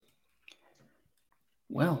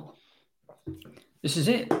Well, this is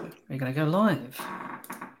it. We're going to go live.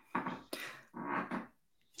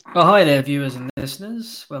 Well, hi there, viewers and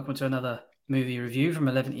listeners. Welcome to another movie review from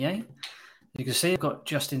 1188. You can see I've got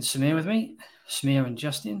Justin Samir with me. Samir and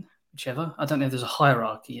Justin, whichever. I don't know if there's a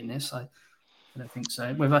hierarchy in this. I don't think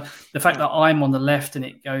so. Whether the fact that I'm on the left and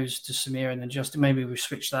it goes to Samir and then Justin, maybe we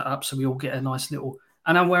switch that up so we all get a nice little...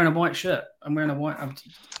 And I'm wearing a white shirt. I'm wearing a white...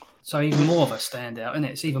 So even more of a standout, isn't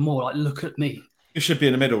it? It's even more like, look at me. You should be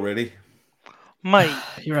in the middle, really. Mate,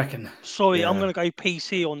 you reckon? Sorry, yeah. I'm going to go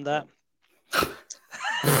PC on that.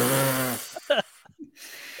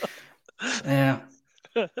 Yeah.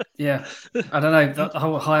 I don't know. The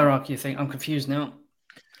whole hierarchy thing, I'm confused now.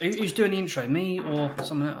 Who's doing the intro, me or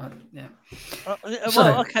someone else? Yeah.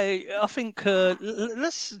 Okay. I think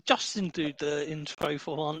let's Justin do the intro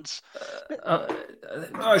for once.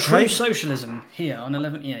 True socialism here on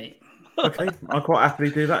 1188. Okay, I'll quite happily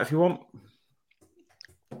do that if you want.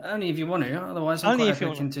 Only if you want to. Otherwise, I'm quite happy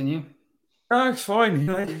to continue. No, it's fine.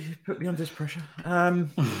 You put me under this pressure. Yeah,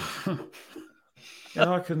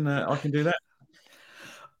 I can do that.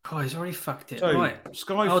 Oh, he's already fucked it. So, right.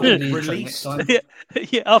 Skyfall released.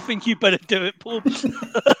 Yeah, I think you better do it, Paul.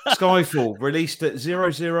 Skyfall released at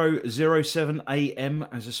 00:07 a.m.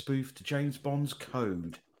 as a spoof to James Bond's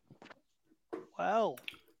Code. Wow.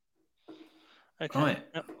 Okay. Right.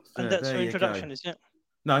 Yep. And that's your introduction, is it?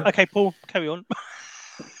 No. Okay, Paul, carry on.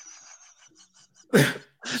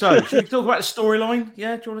 So, should we talk about the storyline?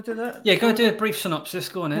 Yeah, do you want to do that? Yeah, go do a brief synopsis.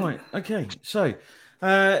 Go on, Ed. Right. Okay. So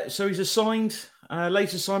he's assigned.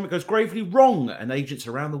 Later assignment goes gravely wrong, and agents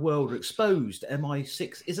around the world are exposed.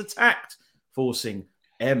 MI6 is attacked, forcing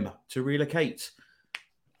M to relocate.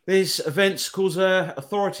 These events cause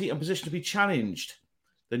authority and position to be challenged.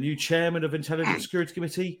 The new chairman of Intelligence Security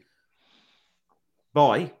Committee,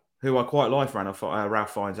 who I quite like,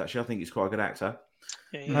 Ralph Fiennes, actually. I think he's quite a good actor.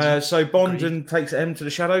 Yeah, so Bond takes M to the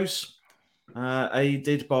shadows,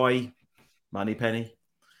 aided by Moneypenny.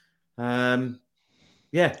 So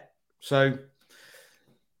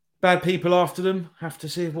bad people after them have to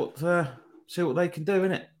see what they can do,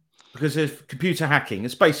 innit? Because of computer hacking.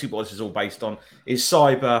 It's basically what this is all based on, is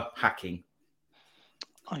cyber hacking.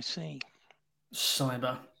 I see.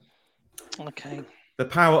 Cyber. Okay. The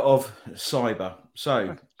power of cyber.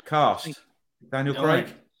 So, cast. Daniel Craig.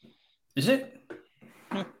 Right. Is it?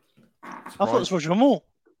 I thought it was Roger Moore.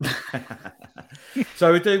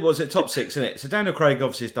 So we do, what's it, top six, isn't it? So Daniel Craig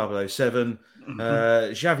obviously is 007.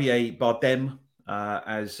 Javier Bardem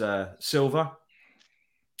as Silver.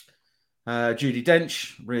 Judi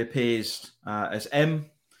Dench reappears as M.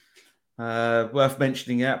 Worth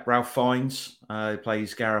mentioning, Ralph Fiennes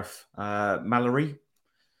plays Gareth Mallory.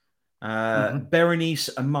 Berenice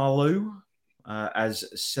Marlowe as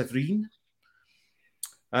Severine.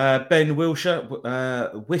 Ben Whishaw. I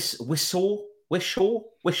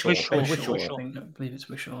believe it's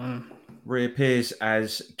Whishaw. Reappears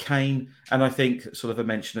as Kane, and I think sort of a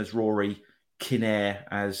mention as Rory Kinnear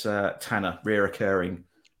as Tanner, reoccurring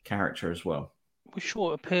character as well.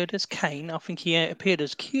 Whishaw appeared as Kane. I think he appeared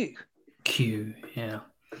as Q. Q, yeah.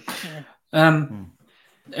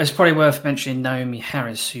 It's probably worth mentioning Naomi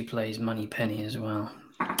Harris, who plays Moneypenny as well.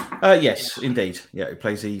 Yes, indeed. Yeah, who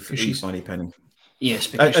plays Eve Moneypenny.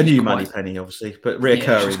 Yes, a new Moneypenny, obviously, but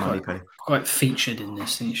reoccurring Moneypenny. Quite featured in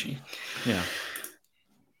this, isn't she? Yeah.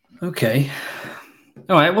 Okay.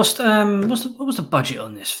 All right. What was the budget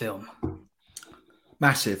on this film?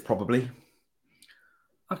 Massive, probably.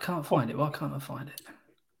 I can't find it. Why can't I find it?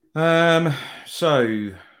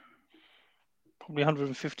 So probably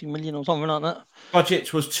 150 million or something like that.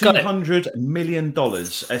 Budget was $200 million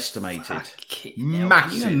estimated.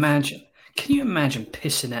 Massive. Can you imagine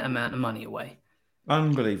pissing that amount of money away?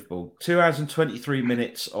 Unbelievable. 2 hours and 23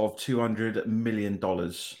 minutes of $200 million.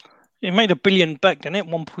 It made $1 billion back, didn't it?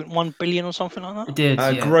 1.1 billion or something like that. It did.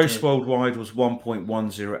 Gross worldwide was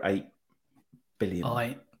 1.108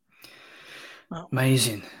 billion.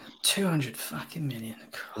 Amazing. 200 fucking million.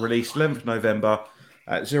 God. Released 11th November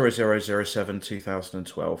at 0007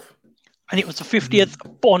 2012. And it was the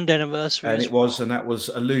 50th Bond anniversary. And that was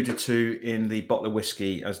alluded to in the bottle of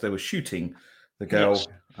whiskey as they were shooting the girl. Yes.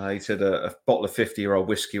 He said a bottle of 50-year-old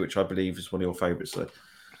whiskey, which I believe is one of your favourites. So.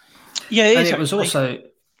 Yeah, it was also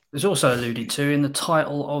alluded to in the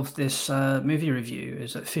title of this movie review.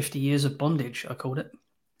 Is that 50 Years of Bondage? I called it.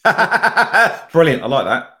 Brilliant! I like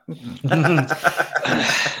that.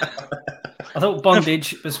 I thought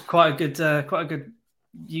bondage was quite a good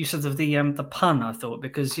use of the pun. I thought,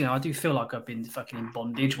 because I do feel like I've been fucking in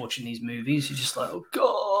bondage watching these movies. You're just like, oh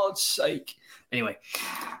God's sake. Anyway.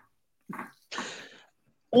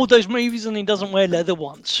 All those movies and he doesn't wear leather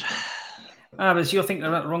once. But you're thinking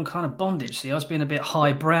about the wrong kind of bondage. See, I was being a bit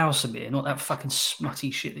highbrow, Samir, not that fucking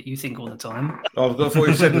smutty shit that you think all the time. I thought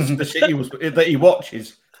you said the shit that he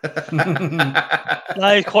watches. No,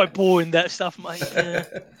 it's quite boring, that stuff, mate.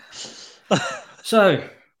 Yeah. So,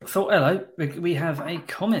 thought, hello, we have a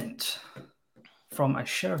comment from a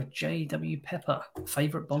Sheriff J.W. Pepper,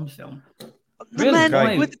 favourite Bond film. The man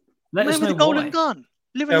Okay. with Let us the know golden why. gun.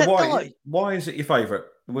 Live and let die. Why is it your favourite?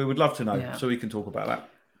 We would love to know, Yeah. so we can talk about that.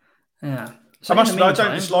 Yeah. So I must in the admit, I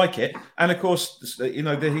don't meantime- dislike it. And of course, you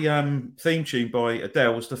know, the theme tune by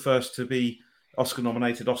Adele was the first to be Oscar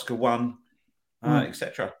nominated, Oscar won,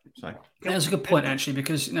 etc. So That's a good point, actually,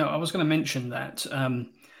 because I was going to mention that.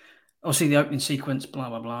 Obviously, the opening sequence, blah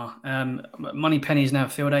blah blah. Moneypenny is now a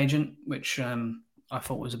field agent, which I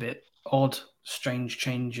thought was a bit odd, strange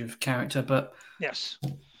change of character, but Yes.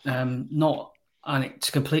 not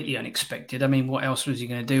completely unexpected. I mean, what else was he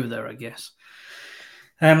going to do with her? I guess.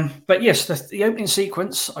 But yes, the opening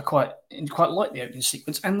sequence, I quite like the opening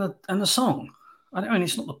sequence and the song. I mean,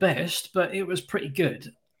 it's not the best, but it was pretty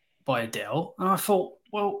good by Adele. And I thought,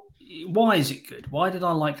 well, why is it good? Why did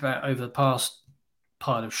I like that over the past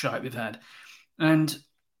part of shite we've had? And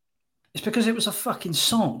it's because it was a fucking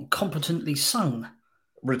song, competently sung.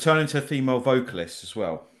 returning to female vocalists as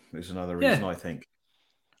well is another reason, I think.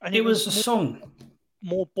 And It was a song.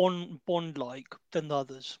 more Bond-like than the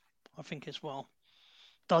others, I think, as well.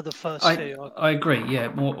 The first two. I agree. Yeah,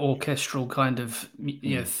 more orchestral kind of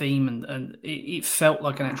theme, and it felt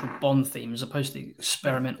like an actual Bond theme as opposed to the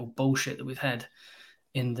experimental bullshit that we've had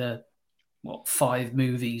in the 5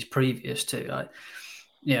 movies previous to. I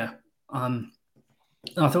thought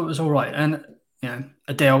it was all right, and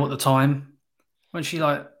Adele at the time when she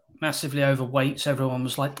massively overweight, so everyone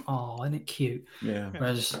was like, "Oh, isn't it cute?" Yeah.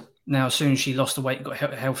 Whereas now, as soon as she lost the weight, got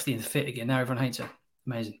healthy and fit again, now everyone hates her.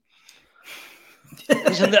 Amazing.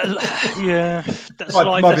 Isn't that? Yeah, that's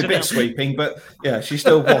might be a bit sweeping, but yeah, she's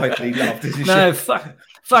still widely loved, isn't she? No,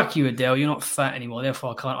 fuck you, Adele. You're not fat anymore.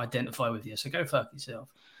 Therefore, I can't identify with you. So go fuck yourself.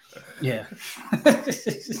 Yeah.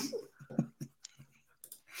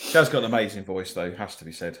 She has got an amazing voice, though, has to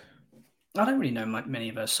be said. I don't really know many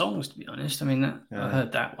of her songs, to be honest. I mean, I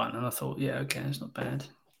heard that one and I thought, yeah, okay, it's not bad.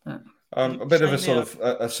 A bit of a sort of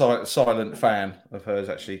a silent fan of hers,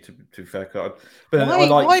 actually. To be fair, but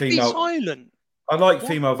why be silent? I like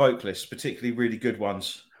female vocalists, particularly really good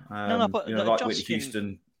ones. But like Justin, Whitney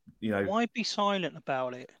Houston. Why be silent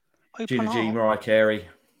about it? Gina G, Mariah Carey.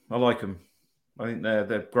 I like them. I think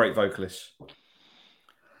they're great vocalists.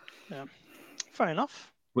 Yeah, fair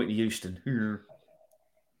enough. Whitney Houston.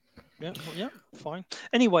 Yeah, fine.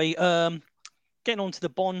 Anyway, getting on to the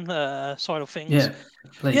Bond side of things. Yeah,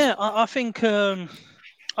 please. Yeah, I think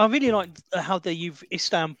I really like how they use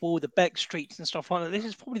Istanbul, the back streets and stuff like that. This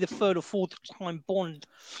is probably the third or fourth time Bond,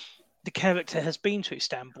 the character, has been to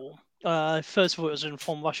Istanbul. First of all, it was in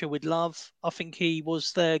From Russia with Love. I think he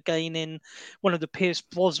was there again in one of the Pierce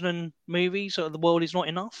Brosnan movies, The World Is Not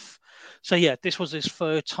Enough. So yeah, this was his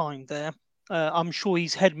third time there. I'm sure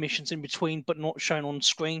he's had missions in between, but not shown on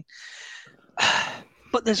screen.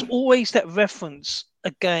 But there's always that reference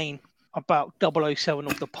again about 007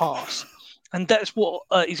 of the past. And that's what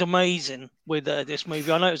is amazing with this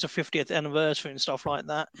movie. I know it was the 50th anniversary and stuff like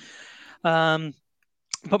that.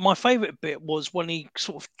 But my favourite bit was when he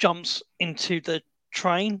sort of jumps into the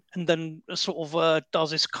train and then sort of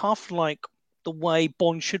does his cuff like the way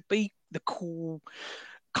Bond should be, the cool,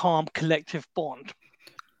 calm, collective Bond.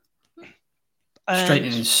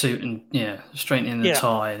 Straightening his suit and straightening the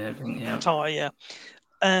tie and everything. Yeah, tie, yeah.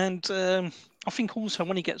 And I think also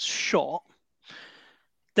when he gets shot,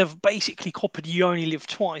 they've basically copied "You Only Live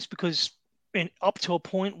Twice" because up to a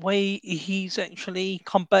point where he's actually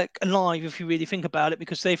come back alive, if you really think about it,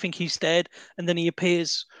 because they think he's dead, and then he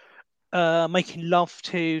appears making love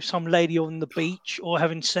to some lady on the beach or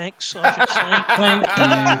having sex, I should say. Thank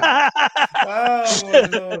you. Oh,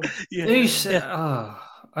 Lord. Who said? Oh,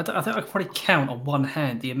 I think I could probably count on one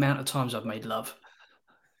hand the amount of times I've made love.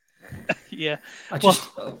 Yeah. If you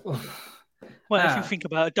think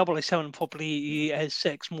about it, 007 probably has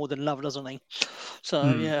sex more than love, doesn't he?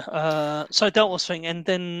 So, yeah. So that was thing. And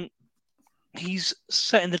then he's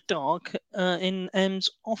set in the dark in M's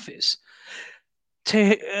office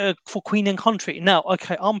for Queen and Country. Now,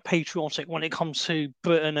 okay, I'm patriotic when it comes to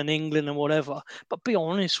Britain and England and whatever. But be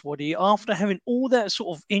honest, Woody, after having all that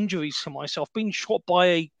sort of injuries to myself, being shot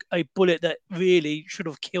by a bullet that really should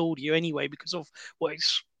have killed you anyway because of what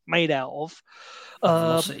it's made out of.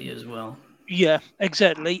 Velocity as well. Yeah,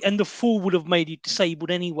 exactly. And the fall would have made you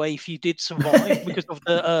disabled anyway if you did survive because of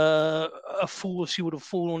the force you would have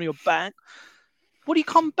fallen on your back. Would he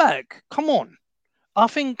come back? Come on. I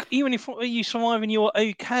think even if you survive and you're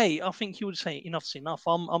okay, I think you would say enough's enough.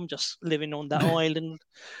 I'm just living on that island,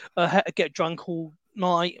 get drunk all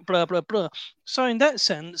night, blah blah blah. So in that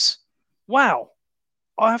sense, wow,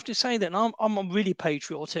 I have to say that I'm really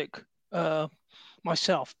patriotic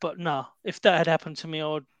myself. But nah, if that had happened to me, I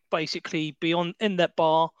would basically be in that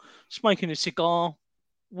bar, smoking a cigar,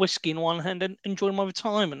 whiskey in one hand, and enjoying my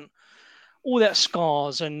retirement. All that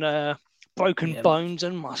scars and broken bones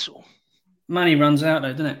and muscle. Money runs out,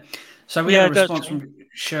 though, doesn't it? So we Yeah, have a it does, response John. from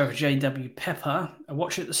Sheriff J.W. Pepper. I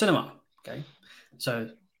watched it at the cinema. Okay. So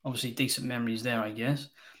obviously decent memories there, I guess.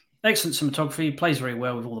 Excellent cinematography. Plays very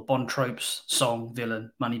well with all the Bond tropes, song,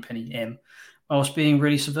 villain, Moneypenny, M, whilst being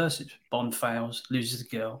really subversive. Bond fails, loses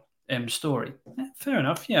the girl, M's story. Yeah, fair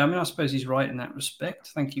enough. Yeah, I mean, I suppose he's right in that respect.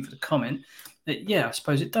 Thank you for the comment. Yeah, I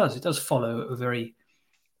suppose it does. It does follow a very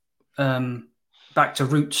back to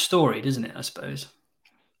roots story, doesn't it, I suppose?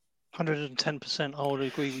 110%. I would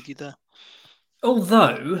agree with you there.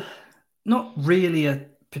 Although, not really a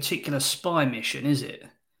particular spy mission, is it?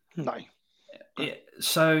 No.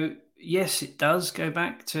 So, yes, it does go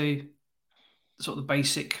back to sort of the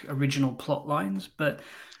basic original plot lines, but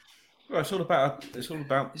it's all about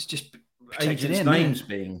it's just protecting agents' names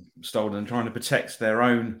being stolen and trying to protect their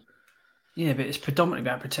own. Yeah, but it's predominantly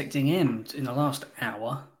about protecting him in the last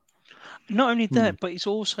hour. Not only that, but it's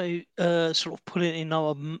also sort of put it in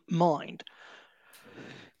our mind.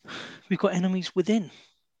 We've got enemies within.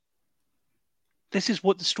 This is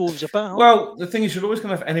what the story's about. Well, the thing is, you're always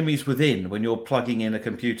going to have enemies within when you're plugging in a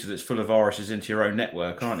computer that's full of viruses into your own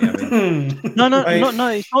network, aren't you? I mean, no,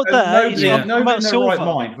 it's not that. Nobody in their right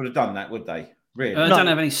mind would have done that, would they? Really? I don't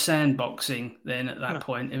have any sandboxing then at that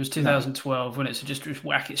point. It was 2012 when it's just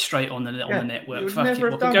whack it straight on the network. Fuck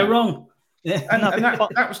it, what could go wrong? Yeah. And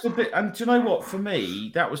that was the bit. And do you know what? For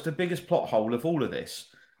me, that was the biggest plot hole of all of this,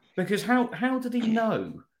 because how did he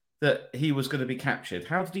know that he was going to be captured?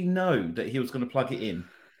 How did he know that he was going to plug it in?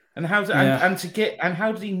 And how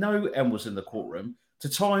did he know M was in the courtroom to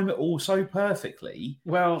time it all so perfectly?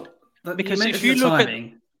 Well, because if you look at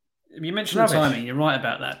you mentioned the timing, you're right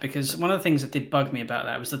about that, because one of the things that did bug me about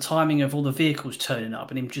that was the timing of all the vehicles turning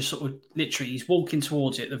up and him just sort of literally, he's walking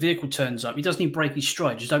towards it, the vehicle turns up, he doesn't even break his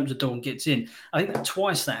stride, just opens the door and gets in. I think that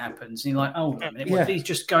twice that happens, and you're like, oh, a minute, what if he's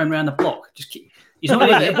just going around the block? Just keep... He's not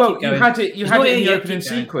here. Well, you had it in the opening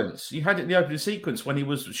sequence. You had it in the opening sequence when he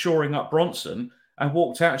was shoring up Bronson and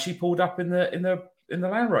walked out, and she pulled up in the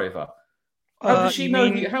Land Rover. How does she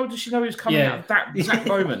know? How does she know he was coming out at that exact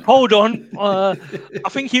moment? Hold on, I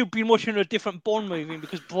think you've been watching a different Bond movie,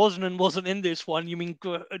 because Brosnan wasn't in this one. You mean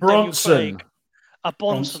Bronson?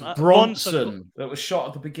 Bronson. That was shot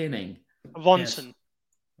at the beginning. Bronson.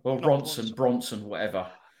 Or Bronson, whatever.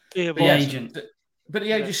 Yeah, the agent. But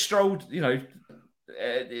the agent strolled. You know,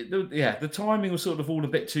 the timing was sort of all a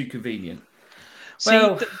bit too convenient.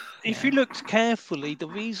 If you looked carefully, the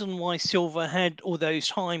reason why Silver had all those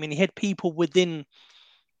time, and he had people within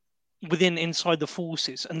inside the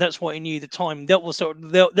forces, and that's why he knew the time.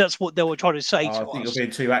 That's what they were trying to say to us. I think you're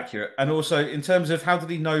being too accurate. And also, in terms of how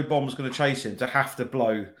did he know Bond was going to chase him to have to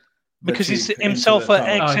blow? Because he's himself an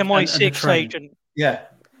ex-MI6 agent. Yeah.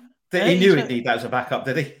 He knew he'd need that as a backup,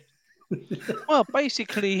 did he? Well,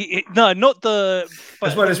 basically, not the...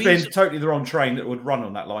 As well as being totally the wrong train that would run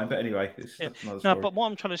on that line. But anyway, but what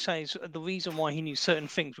I'm trying to say is the reason why he knew certain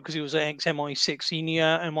things, because he was an ex-MI6, he knew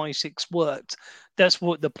how MI6 worked. That's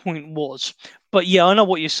what the point was. But yeah, I know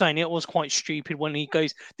what you're saying. It was quite stupid when he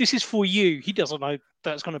goes, "This is for you." He doesn't know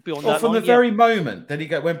that's going to be on that line. From the very moment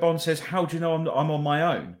that when Bond says, "How do you know I'm on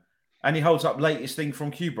my own?" And he holds up latest thing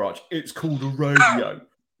from Q-Branch. It's called a radio.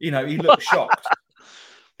 He looked shocked.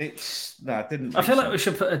 It didn't. I feel like we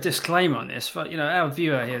should put a disclaimer on this. But our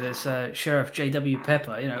viewer here, there's Sheriff J.W.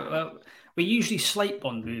 Pepper. We usually slate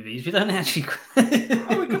Bond movies. We don't actually.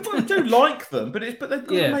 We do like them, but they've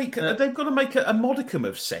got to make a modicum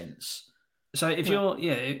of sense. So if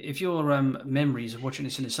your memories of watching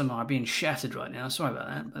this in the cinema are being shattered right now, sorry about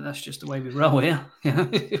that, but that's just the way we roll here.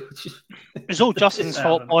 It's all Justin's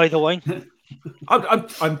fault, by the way.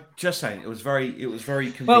 I'm just saying it was very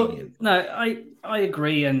convenient. Well, no, I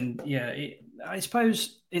agree, and I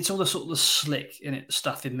suppose it's all the sort of the slick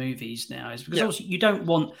stuff in movies now, is because also you don't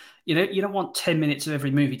want 10 minutes of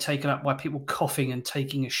every movie taken up by people coughing and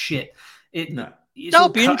taking a shit. That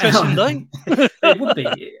would be interesting, though. It would be.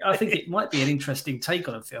 I think it might be an interesting take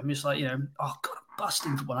on a film. Just like, oh God, I'm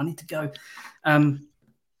busting for one. I need to go.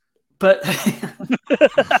 But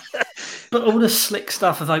all the slick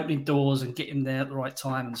stuff of opening doors and getting there at the right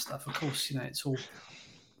time and stuff, of course, it's all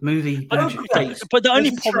movie magic. But the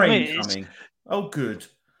only problem is... Coming. Oh, good.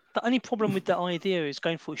 The only problem with that idea is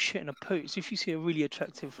going for a shit and a poo. So if you see a really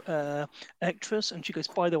attractive actress and she goes,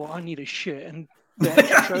 by the way, I need a shit, and the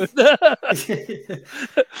actress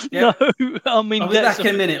Yep. No, I mean, I'll be back in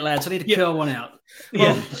a minute, lads. I need to curl one out.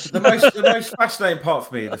 Yeah. The most fascinating part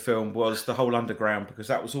for me of the film was the whole underground, because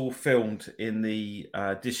that was all filmed in the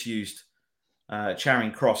disused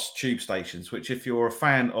Charing Cross tube stations, which, if you're a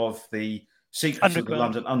fan of the Secrets of the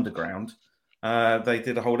London Underground, they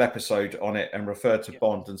did a whole episode on it and referred to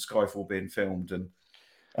Bond and Skyfall being filmed, and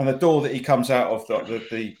the door that he comes out of,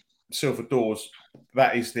 the silver doors,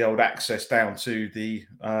 that is the old access down to the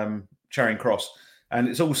Charing Cross, and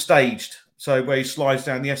it's all staged. So where he slides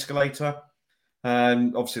down the escalator,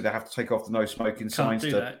 obviously they have to take off the no smoking signs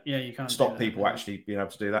to you can't stop people actually being able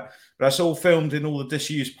to do that. But that's all filmed in all the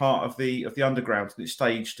disused part of the underground, and it's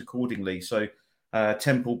staged accordingly. So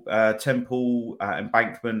Temple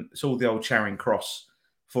Embankment, it's all the old Charing Cross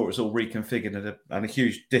before it was all reconfigured, and a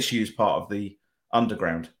huge disused part of the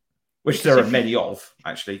underground, which there are many of,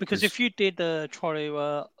 actually. Because if you did try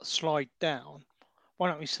to slide down, why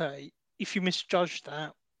don't we say, if you misjudged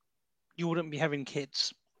that, you wouldn't be having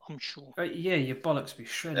kids, I'm sure. Yeah, your bollocks be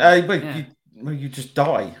shredded. You just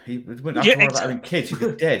die. You wouldn't have to worry about having kids. You'd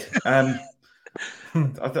be dead. I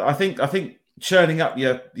think churning up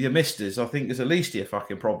your misters, I think, is the least of your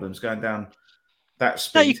fucking problems going down that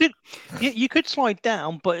speed. No, you could slide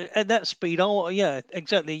down, but at that speed,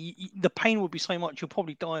 exactly. The pain would be so much you'll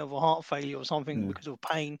probably die of a heart failure or something because of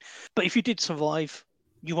pain. But if you did survive,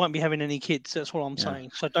 you won't be having any kids. That's what I'm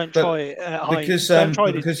saying. So don't try it at home. Don't try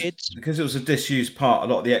it with kids. Because it was a disused part,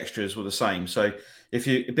 a lot of the extras were the same. So if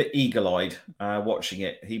you're a bit eagle-eyed watching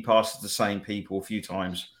it, he passes the same people a few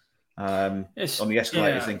times on the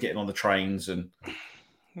escalators and getting on the trains. And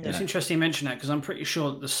it's interesting you mention that, because I'm pretty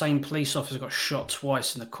sure that the same police officer got shot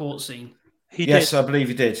twice in the court scene. Yes, I believe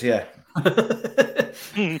he did. Yeah.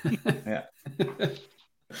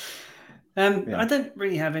 I don't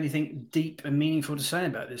really have anything deep and meaningful to say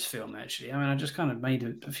about this film, actually. I mean, I just kind of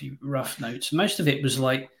made a few rough notes. Most of it was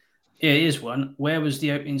like, here's one. Where was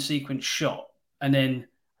the opening sequence shot? And then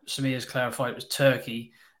Samir's clarified it was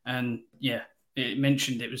Turkey. And it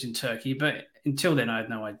mentioned it was in Turkey. But until then, I had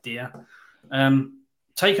no idea.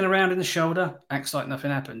 Taken around in the shoulder, acts like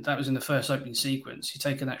nothing happened. That was in the first opening sequence. He's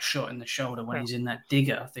taken that shot in the shoulder when he's in that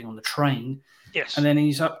digger thing on the train. Yes. And then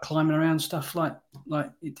he's up climbing around stuff like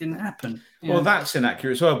it didn't happen. Well, that's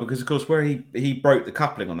inaccurate as well, because, of course, where he broke the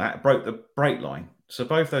coupling on that, broke the brake line. So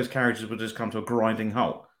both those carriages would just come to a grinding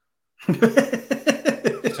halt. I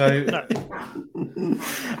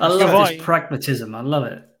love this pragmatism. I love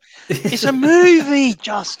it. It's a movie,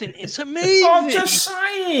 Justin. It's a movie. I'm just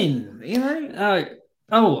saying, the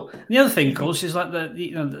other thing, of course, is like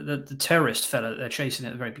the terrorist fella that they're chasing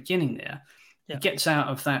at the very beginning there. He gets out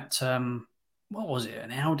of that, what was it,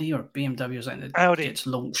 an Audi or a BMW or something that gets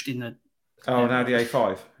launched in the... an Audi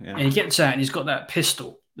A5. Yeah. And he gets out and he's got that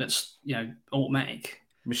pistol that's, automatic.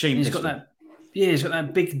 Machine pistol. He's got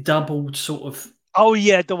that big double sort of... Oh,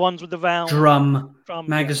 yeah, the ones with the round... Drum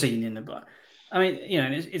magazine in the butt. I mean,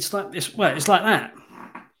 it's like this... Well, it's like that.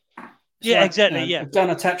 Exactly, a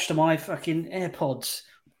gun attached to my fucking AirPods.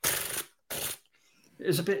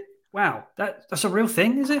 It's a bit... Wow, that's a real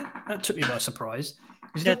thing, is it? That took me by surprise.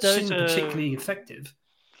 It doesn't seem particularly effective.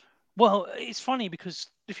 Well, it's funny because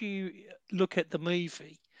if you look at the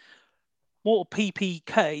movie, what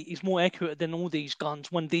PPK is more accurate than all these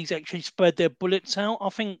guns when these actually spread their bullets out. I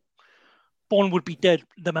think Bond would be dead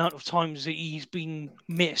the amount of times that he's been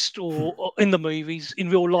missed, or in the movies, in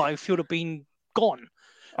real life, he would have been gone.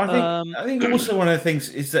 I think also one of the things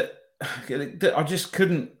is that I just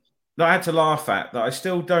couldn't, that I had to laugh at, that I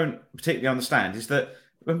still don't particularly understand, is that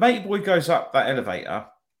when Matey Boy goes up that elevator,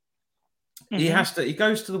 he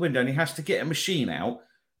goes to the window and he has to get a machine out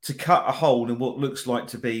to cut a hole in what looks like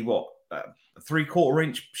to be a 3/4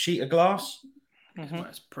 inch sheet of glass. Well,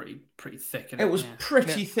 it's pretty thick. It was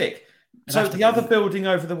pretty thick. So the other building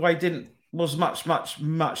over the way was much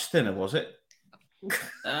thinner, was it?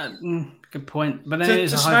 Good point. But then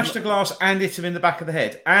to smash the glass and hit him in the back of the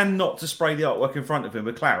head, and not to spray the artwork in front of him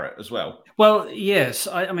with claret as well. Well, yes.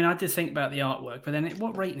 I mean, I did think about the artwork, but then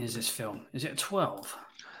what rating is this film? Is it a 12?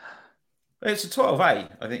 It's a 12A,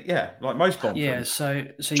 I think. Yeah, like most Bond films. Yeah,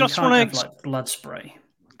 so you can't have blood spray.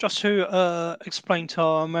 Just to explain to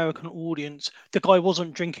our American audience, the guy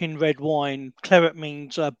wasn't drinking red wine. Claret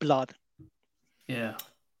means blood. Yeah,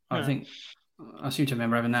 I think I seem to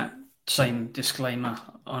remember having that same disclaimer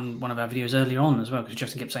on one of our videos earlier on as well, because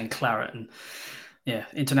Justin kept saying claret, and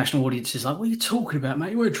international audiences like, what are you talking about,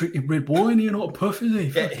 mate? You weren't drinking red wine, you're not a puff, is he?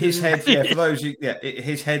 Yeah, his head, for those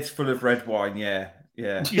his head's full of red wine,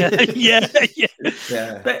 Yeah. Yeah.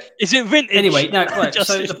 Yeah. Is it vintage? Anyway, no, right.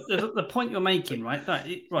 So Justin? the point you're making, right?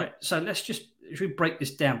 Right. So if we break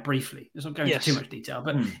this down briefly, let's not go into too much detail.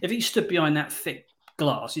 But if he stood behind that thick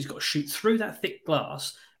glass, he's got to shoot through that thick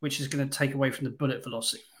glass, which is going to take away from the bullet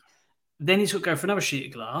velocity. Then he's got to go for another sheet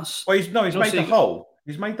of glass. Well, he's made the hole.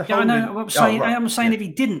 He's made the hole. I know. I'm saying if he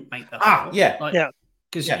didn't make the hole.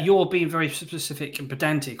 Because you're being very specific and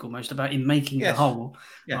pedantic almost about him making the hole,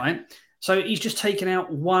 right? So he's just taken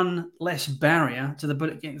out one less barrier to the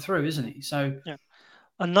bullet getting through, isn't he? So he's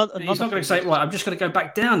not going to say, right, I'm just going to go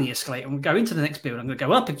back down the escalator and go into the next building. I'm going to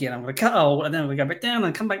go up again. I'm going to cut a hole, and then I'm going to go back down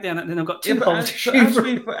and come back down, and then I've got two holes.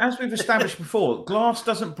 As we've established before, glass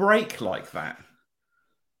doesn't break like that.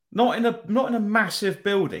 Not in a massive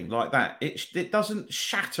building like that. It doesn't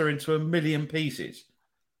shatter into a million pieces.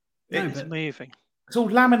 It's moving. It's all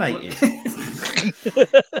laminated.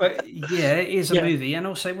 But yeah, it is a movie, and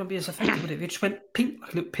also it wouldn't be as effective, would it? If it just went pink,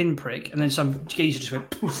 like a little pinprick, and then some geezer just went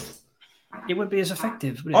poof, it wouldn't be as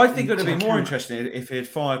effective. Would it? I think it would have been more interesting if he had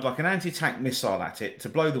fired like an anti-tank missile at it to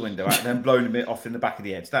blow the window out and then blown it off in the back of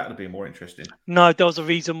the head. That would have been more interesting. No, there was a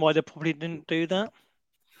reason why they probably didn't do that.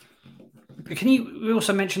 Can you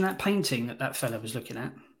also mention that painting that fella was looking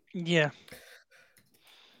at? Yeah.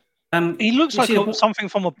 He looks like something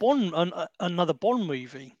from another Bond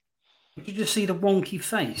movie. Did you just see the wonky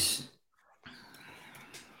face?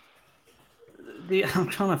 I'm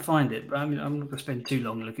trying to find it, but I'm not going to spend too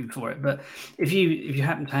long looking for it. But if you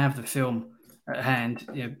happen to have the film at hand,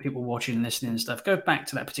 people watching and listening and stuff, go back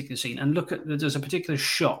to that particular scene and look at. There's a particular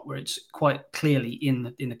shot where it's quite clearly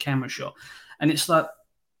in the camera shot, and it's like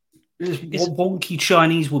this wonky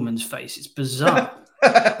Chinese woman's face. It's bizarre.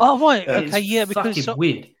 Oh right, okay, yeah, because fucking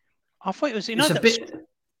weird. I thought it was.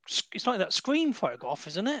 It's like that screen photograph,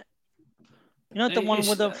 isn't it? The one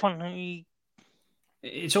with the funny.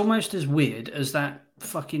 It's almost as weird as that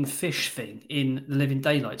fucking fish thing in The Living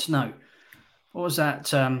Daylights. No, what was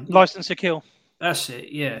that? License to Kill. That's it.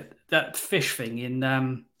 Yeah, that fish thing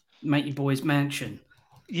in Matey Boy's mansion.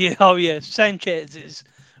 Yeah. Oh yeah, Sanchez is.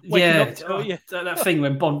 That thing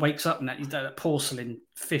when Bond wakes up and that porcelain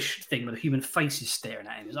fish thing with a human face is staring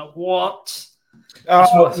at him. It's like, what?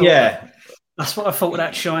 That's what I thought of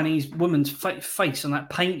that Chinese woman's face on that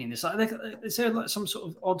painting. It's like, is there like some sort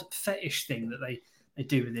of odd fetish thing that they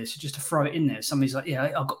do with this, just to throw it in there? Somebody's like, yeah,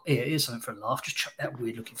 I've got here's something for a laugh. Just chuck that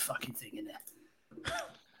weird looking fucking thing in there.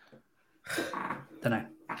 Don't know.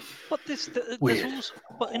 But there's also,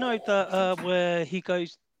 that where he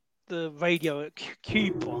goes, the radio at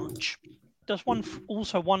Q Branch. There's one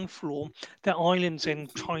floor. That islands in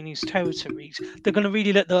Chinese territories. They're going to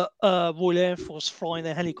really let the Royal Air Force fly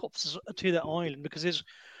their helicopters to that island because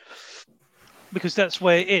that's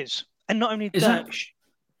where it is. And not only is that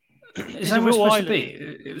where it's supposed to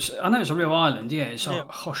be? I know it's a real island. Yeah, it's like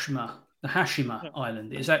Hashima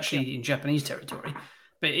Island. It's actually in Japanese territory,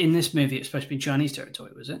 but in this movie, it's supposed to be Chinese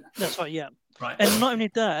territory. Was it? That's right. Yeah. Right. And not only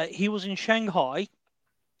that, he was in Shanghai,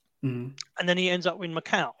 and then he ends up in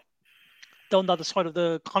Macau. On the other side of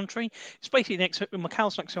the country. It's basically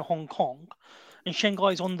Macau's next to Hong Kong, and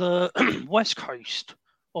Shanghai's on the west coast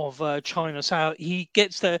of China. So he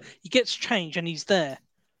gets there, he gets changed, and he's there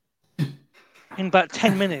in about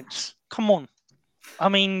 10 minutes. Come on. I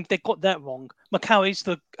mean, they got that wrong. Macau is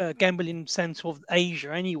the gambling center of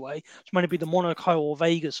Asia anyway. It's meant to be the Monaco or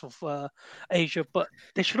Vegas of Asia, but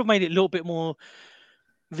they should have made it a little bit more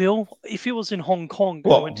real. If it was in Hong Kong...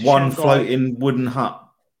 What, one Shanghai, floating wooden hut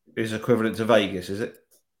is equivalent to Vegas, is it?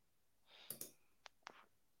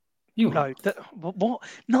 No,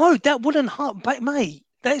 that wooden hut, mate.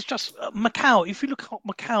 That's just Macau. If you look at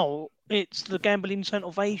Macau, it's the gambling center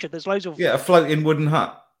of Asia. There's loads of a floating wooden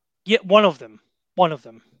hut. Yeah, one of them.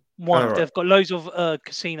 Right. They've got loads of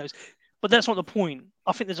casinos, but that's not the point.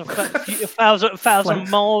 I think there's a thousand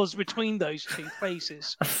miles between those two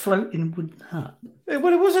places. A floating wooden hut. Yeah,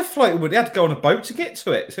 well, it was a floating wooden. They had to go on a boat to get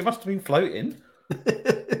to it, so it must have been floating.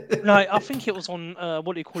 No, I think it was on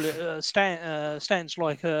what do you call it? Stands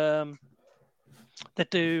like that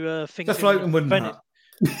do things. The floating wooden hut.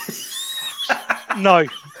 No,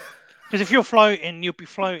 because if you're floating, you'll be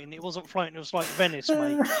floating. It wasn't floating. It was like Venice,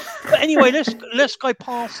 mate. But anyway, let's go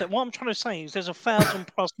past it. What I'm trying to say is there's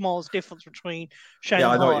 1,000+ miles difference between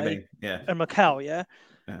Shanghai I know what you mean. and Macau. Yeah.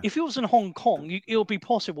 If it was in Hong Kong, it'll be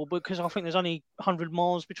possible because I think there's only 100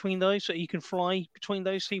 miles between those, so you can fly between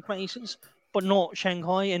those two places, but not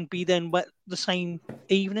Shanghai and be then wet the same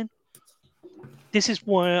evening. This is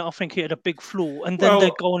where I think it had a big flaw. And then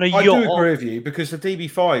they go on a yacht. I do agree with you because the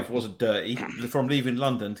DB5 wasn't dirty from leaving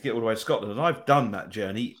London to get all the way to Scotland. And I've done that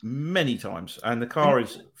journey many times and the car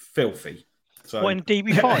is filthy. So What, in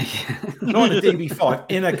DB5? not in a DB5,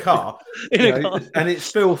 in a car, and it's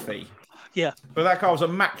filthy. Yeah. But that car was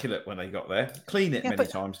immaculate when they got there. Clean it many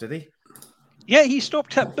times, did he? Yeah, he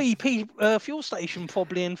stopped at BP fuel station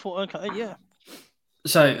probably and thought, okay, yeah.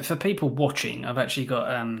 So for people watching, I've actually got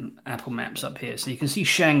Apple Maps up here. So you can see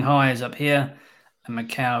Shanghai is up here and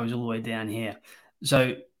Macau is all the way down here.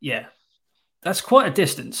 So, yeah, that's quite a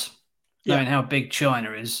distance, knowing how big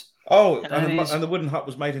China is. Oh, and the wooden hut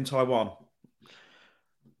was made in Taiwan.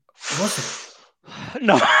 Was it?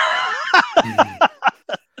 No.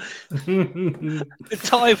 The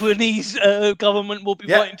Taiwanese government will be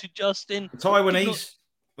writing to Justin. The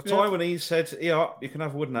Taiwanese said, "Yeah, you can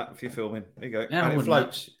have a wooden hut if you're filming. There you go, and it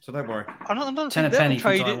floats, so don't worry." I don't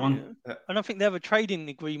think they have a trading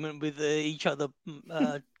agreement with each other,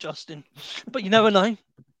 Justin. But you never know.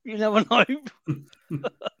 You never know. I mean,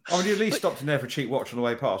 you at least stopped in there for a cheap watch on the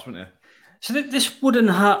way past, wouldn't you? So this wooden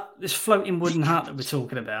hut, this floating wooden hut that we're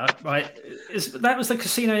talking about, right? That was the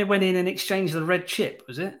casino you went in and exchanged the red chip,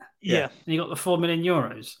 was it? Yeah. And you got the 4 million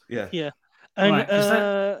euros. Yeah. Yeah. And right,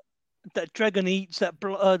 that dragon eats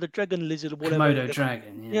the dragon lizard or whatever. Komodo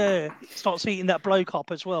dragon. Yeah. Starts eating that bloke up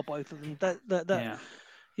as well. Both of them.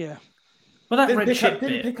 Yeah. Well, that didn't red chip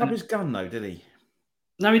didn't pick up his gun though, did he?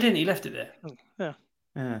 No, he didn't. He left it there.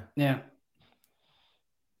 Yeah.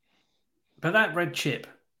 But that red chip,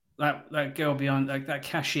 that girl behind that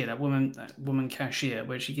cashier, that woman cashier,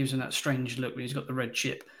 where she gives him that strange look when he's got the red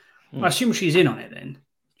chip. I assume she's in on it. Then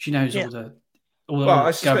she knows all the. Well,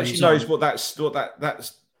 I suspect she knows what that's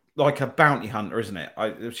like a bounty hunter, isn't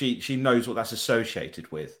it? She knows what that's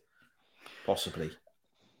associated with, possibly.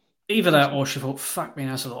 Either that, or she thought, "Fuck me,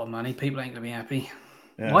 that's a lot of money. People ain't gonna be happy."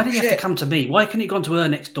 Yeah. Why did he have to come to me? Why couldn't he gone to her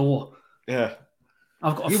next door? Yeah,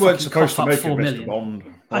 I've got. You weren't supposed to make it, 4 Mr. million. Bond.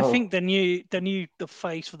 I think they knew the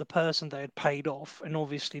face for the person they had paid off, and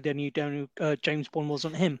obviously they knew James Bond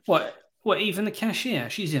wasn't him. What? Even the cashier?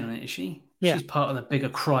 She's in on it, is she? Yeah. She's part of the bigger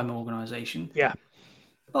crime organisation. Yeah.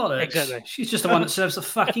 Oh, exactly. She's just the one that serves the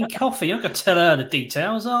fucking coffee. You're not going to tell her the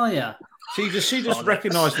details, are you? She just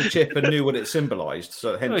recognised the chip and knew what it symbolised.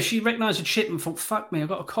 So hence... she recognised the chip and thought, "Fuck me, I've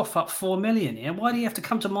got to cough up 4 million here. Why do you have to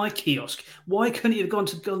come to my kiosk? Why couldn't you have gone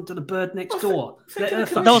to the bird next door?"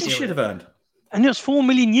 That was she should have earned. And it was 4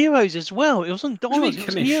 million euros as well. It wasn't dollars. It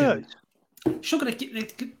was euros. She's not going to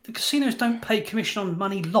get the casinos don't pay commission on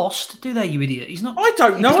money lost, do they? You idiot! He's not. I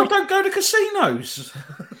don't know. I don't go to casinos.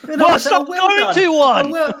 Well, stop going to one.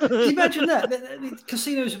 Imagine that. The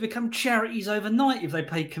casinos have become charities overnight if they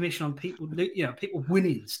pay commission on people, people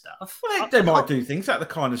winning stuff. Well, they might do things out of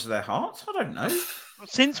the kindness of their hearts. I don't know.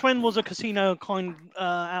 Since when was a casino kind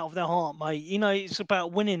out of their heart, mate? It's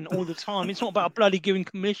about winning all the time. It's not about bloody giving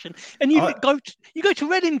commission. And you go to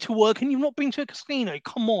Reading to work, and you've not been to a casino.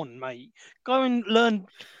 Come on, mate. Go and learn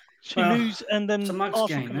to lose, and then ask for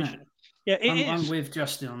commission. Yeah, I'm with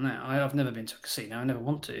Justin on that. I've never been to a casino. I never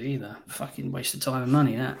want to either. Fucking waste of time and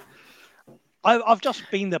money, that. I've just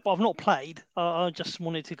been there, but I've not played. I just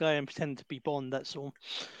wanted to go and pretend to be Bond, that's all.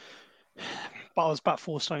 But I was about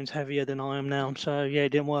 4 stones heavier than I am now, so yeah, it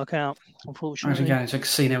didn't work out, unfortunately. Imagine going to a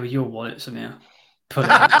casino with your wallet, somehow. Put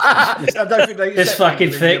it I don't think they it's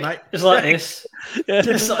fucking thick. It's like this.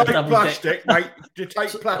 Just like double plastic, mate. Just take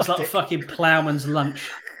plastic. It's like a fucking ploughman's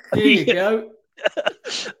lunch. Here you go.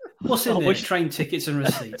 What's in there? Train tickets and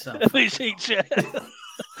receipts. Receipts, yeah.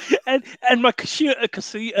 and my commission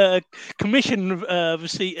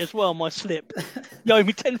receipt as well, my slip. You owe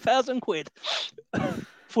me 10,000 quid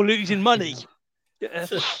for losing money. Yeah.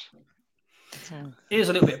 Here's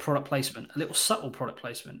a little bit of product placement, a little subtle product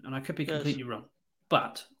placement, and I could be completely wrong.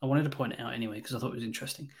 But I wanted to point it out anyway because I thought it was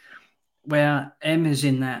interesting. Where M is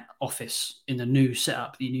in that office in the new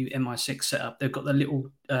setup, the new MI6 setup, they've got the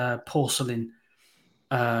little porcelain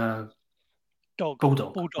bulldog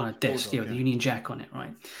on a desk, with the Union Jack on it,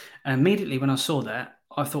 right? And immediately when I saw that,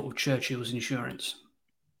 I thought of Churchill's insurance.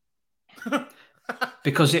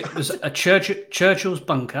 Because it was a Churchill's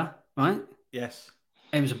bunker, right? Yes.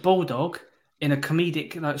 It was a bulldog in a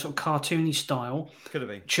comedic, sort of cartoony style. Could have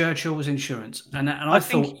been. Churchill's insurance. And I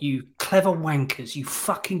thought, you clever wankers, you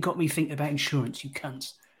fucking got me thinking about insurance, you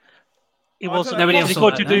cunts. It wasn't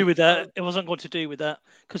got to do with that. It wasn't got to do with that.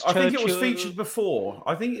 I think it was featured before.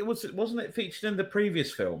 I think it wasn't it featured in the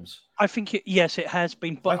previous films? I think yes, it has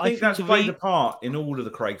been. But I think that's played a part in all of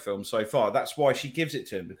the Craig films so far. That's why she gives it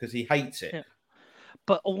to him, because he hates it. Yeah.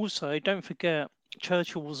 But also, don't forget,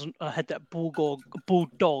 Churchill had that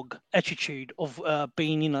bulldog attitude of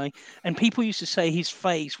being, and people used to say his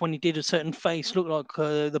face, when he did a certain face, looked like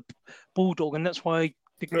the bulldog, and that's why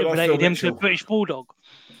they related him to a British bulldog.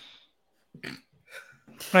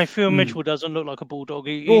 No, Phil Mitchell doesn't look like a bulldog.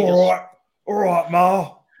 All right. All right,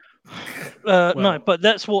 Ma. No, but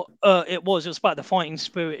that's what it was. It was about the fighting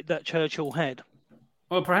spirit that Churchill had.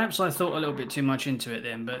 Well, perhaps I thought a little bit too much into it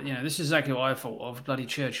then, but this is exactly what I thought of. Bloody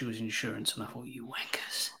Churchill's insurance, and I thought, you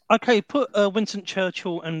wankers. Okay, put Winston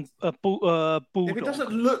Churchill and Bulldog. If it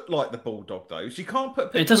doesn't look like the bulldog, though, so you can't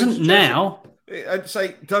put. It doesn't now. And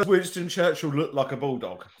say, does Winston Churchill look like a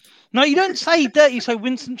bulldog? No, you don't say that. You say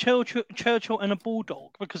Winston Churchill and a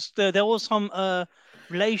bulldog because there was some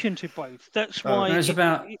relation to both. That's why it's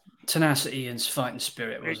about tenacity and fighting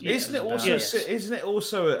spirit, wasn't it? Isn't it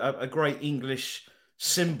also a great English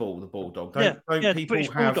symbol, the bulldog? Don't people British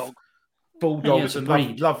have bulldog. bulldogs and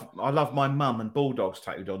love? I love my mum and bulldogs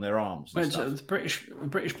tattooed on their arms. The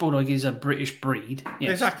British bulldog is a British breed.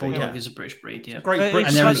 Yes, exactly. Bulldog is a British breed. Yeah, great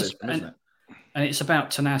British isn't it? And it's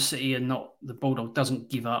about tenacity and not the bulldog doesn't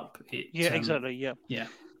give up. Exactly. Yeah.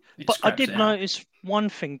 But I did notice one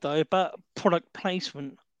thing though about product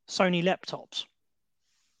placement: Sony laptops.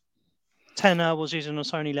 10 hours using a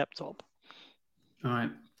Sony laptop. All right.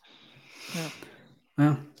 Yeah.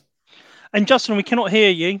 Well. And Justin, we cannot hear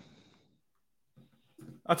you.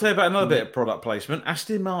 I'll tell you about another bit of product placement.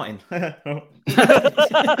 Aston Martin. Well,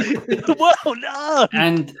 no.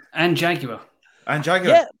 And Jaguar. And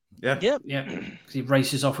Jaguar. Yeah. Because he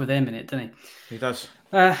races off with them in it, doesn't he? He does.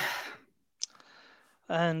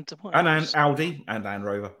 And Audi and Land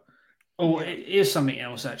Rover. Oh, here's something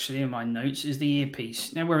else actually in my notes is the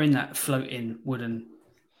earpiece. Now we're in that floating wooden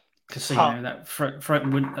casino, that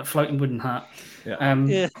floating wooden hut.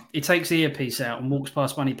 Yeah. He takes the earpiece out and walks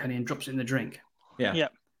past Moneypenny and drops it in the drink. Yeah.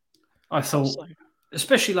 I thought,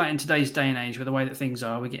 especially like in today's day and age with the way that things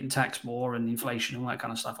are, we're getting taxed more and inflation and all that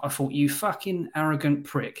kind of stuff. I thought, you fucking arrogant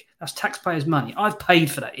prick. That's taxpayers' money. I've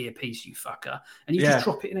paid for that earpiece, you fucker. And you just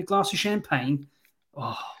drop it in a glass of champagne.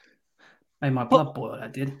 Oh, made my blood boil,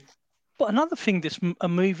 that did. But another thing a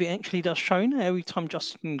movie actually does show now, every time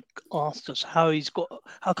Justin asks us how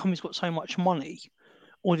come he's got so much money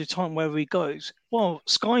all the time wherever he goes. Well,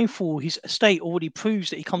 Skyfall, his estate already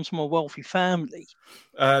proves that he comes from a wealthy family.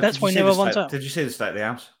 That's why he never runs out. Did you see the state of the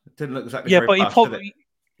house? It didn't look exactly very plush,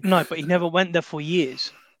 but he never went there for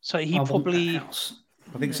years. So he probably...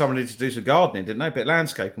 I think someone needed to do some gardening, didn't they? A bit of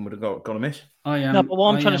landscaping would have gone amiss. No, but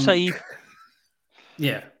what I'm trying to say...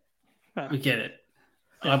 Yeah, we get it.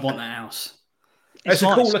 I want that house. It's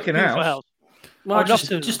a cool looking house. Well, just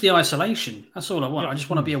the isolation. That's all I want. I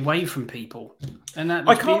just want to be away from people. And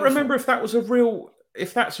I can't remember if that's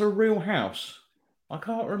a real house. I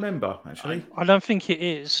can't remember actually. I don't think it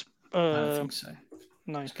is. I don't think so.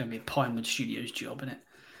 No, it's going to be a Pinewood Studios job, isn't it?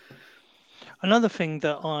 Another thing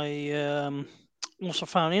that I also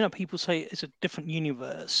found, people say it's a different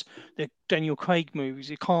universe. The Daniel Craig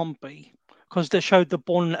movies, it can't be. Because they showed the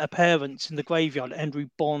Bond appearance in the graveyard, Andrew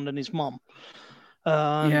Bond and his mum.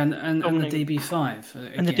 And the DB5.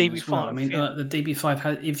 And the DB5. Well. I mean, the DB5,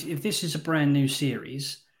 has, if this is a brand new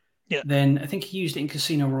series, then I think he used it in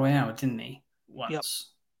Casino Royale, didn't he? Once.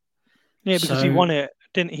 Yep. Yeah, because he won it.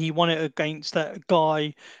 Didn't he? Won it against that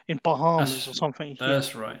guy in Bahamas or something.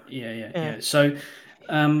 That's right. Yeah. So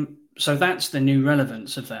that's the new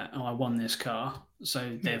relevance of that. Oh, I won this car,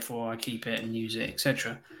 so therefore I keep it and use it,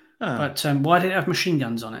 etc. Oh. But why did it have machine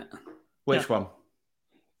guns on it? Which one?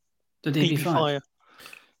 The DB5.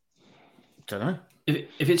 Don't know.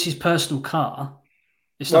 If it's his personal car,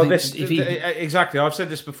 it's exactly. I've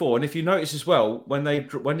said this before, and if you notice as well,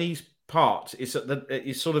 when he's parked, it's sort of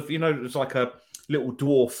it's like a little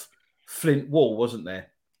dwarf flint wall, wasn't there?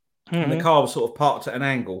 Mm-hmm. And the car was sort of parked at an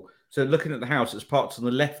angle. So looking at the house, it's parked on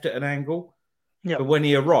the left at an angle. Yeah. But when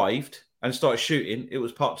he arrived and started shooting, it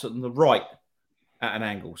was parked on the right at an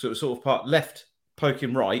angle. So it was sort of part left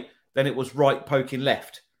poking right, then it was right poking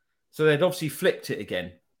left. So they'd obviously flipped it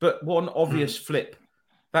again. But what an obvious flip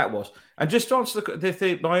that was. And just to answer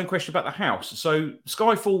my own question about the house. So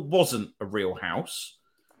Skyfall wasn't a real house.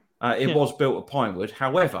 It was built at Pinewood.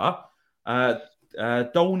 However,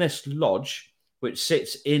 Dolness Lodge, which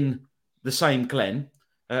sits in the same glen,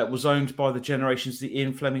 was owned by the generations of the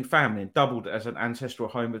Ian Fleming family and doubled as an ancestral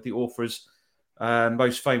home of the author's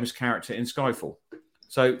most famous character in Skyfall.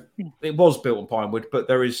 So it was built on Pinewood, but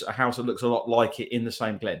there is a house that looks a lot like it in the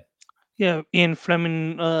same glen. Yeah, Ian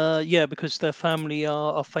Fleming, because their family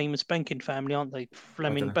are a famous banking family, aren't they?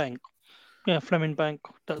 Fleming Bank. Yeah, Fleming Bank.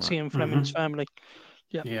 That's right. Ian Fleming's family.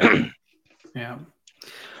 Yeah. Yeah.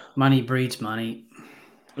 Money breeds money.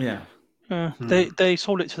 Yeah. They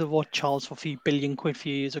sold it to the Rothschilds for a few billion quid a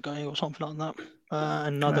few years ago or something like that.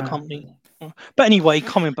 Another company. But anyway,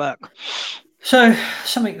 coming back. So,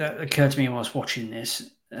 something that occurred to me whilst watching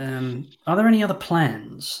this, are there any other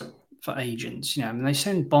plans for agents? You know, I mean, they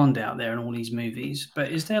send Bond out there in all these movies,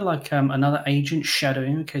 but is there like another agent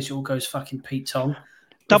shadowing in case it all goes fucking Pete Tong?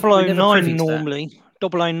 We're never 009 privy to that. normally.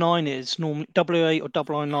 009 is normally 008 or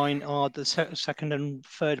 009 are the second and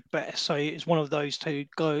third best. So it's one of those two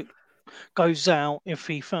goes out if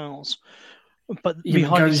he fails. But Yeah, we but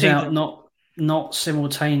hardly goes see out them. not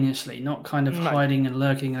simultaneously, not kind of No. hiding and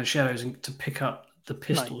lurking in the shadows and to pick up the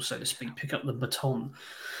pistol, so to speak, pick up the baton.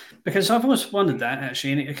 Because I've always wondered that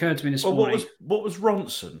actually, and it occurred to me this morning. What was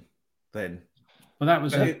Ronson then? Well, that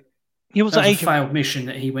was a He was that an was a agent. failed mission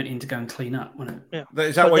that he went in to go and clean up, wasn't it? Yeah.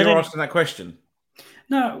 Is that But why they you're didn't- asking that question?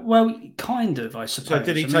 No, well, kind of, I suppose. So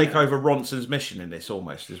did he I mean, take over Ronson's mission in this?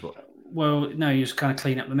 Almost is what. Well, no, he was kind of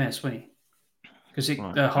cleaning up the mess, wasn't he? Because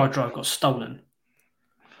Right. the hard drive got stolen,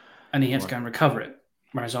 and he had to go and recover it.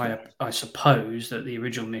 Whereas I suppose that the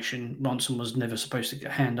original mission, Ronson was never supposed to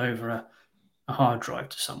hand over a hard drive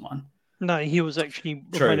to someone. No, he was actually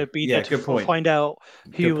True. going to be Yeah, there good to point. find out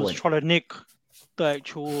who Good was point. trying to nick the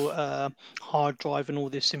actual hard drive and all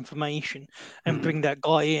this information and bring that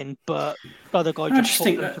guy in. But the other guy I just just shot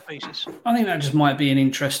think them that- to pieces. I think that just might be an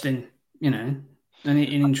interesting, an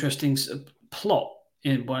interesting plot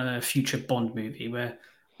in one of a future Bond movie where,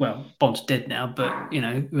 well, Bond's dead now, but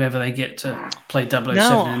whoever they get to play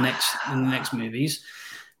 007 in the next movies,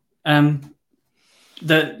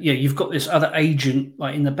 you've got this other agent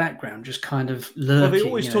like in the background, just kind of lurking. Well, they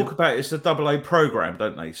always talk about it's the 00 program,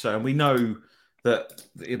 don't they? So, and we know that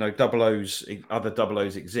other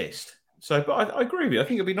 00s exist. So, but I agree with you. I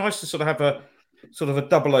think it'd be nice to sort of have a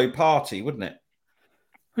 00 party, wouldn't it?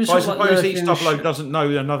 It's But I sort of like suppose lurking each in the 00 doesn't know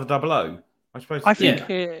another 00. I suppose I think.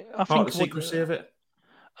 part I of think the secrecy of it.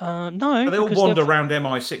 No, But they all because wander they've- around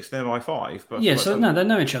MI6 and MI5. But Yeah, so no, they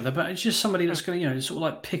know each other, but it's just somebody that's going to, sort of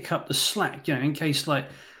like pick up the slack, in case like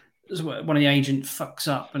one of the agent fucks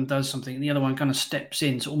up and does something, and the other one kind of steps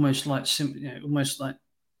in, so almost like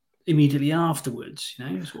immediately afterwards,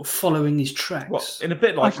 sort of following his tracks. Well, in a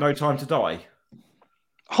bit like No Time to Die.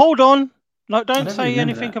 Hold on. No, don't don't say remember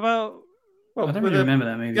anything that. about. Well, I don't with really remember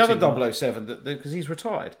that movie. the too well. other 007, because he's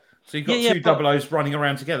retired. So you've got Yeah, two but- 00s running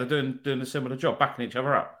around together doing a similar job, backing each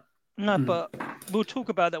other up. No, but we'll talk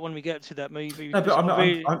about that when we get to that movie. No, but because I'm, I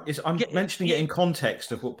really- I'm Yeah, mentioning it in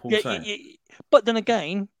context of what Paul's Yeah, saying. yeah, yeah. But then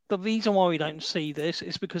again, the reason why we don't see this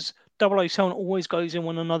is because 007 always goes in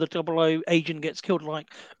when another 00 agent gets killed. Like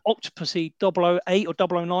Octopussy 008 or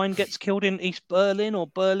 009 gets killed in East Berlin or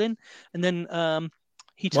Berlin, and then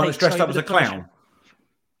he One takes that's dressed over up as the a clown. Punisher.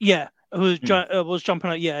 Yeah, who was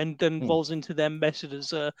jumping out, and then rolls into their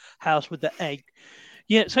ambassador's house with the egg.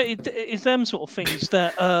 Yeah, so it's them sort of things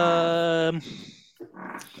that.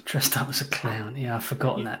 Dressed up as a clown. Yeah, I've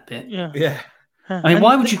forgotten that bit. Yeah. Yeah. I mean,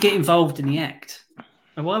 why would you get involved in the act?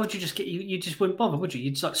 And why would you just you just wouldn't bother, would you?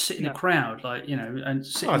 You'd just like sit in a crowd, and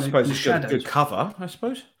sit I in suppose the it's shadows. good cover, I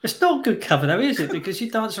suppose. It's not good cover though, is it? Because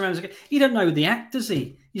you dance around. You don't know the act, does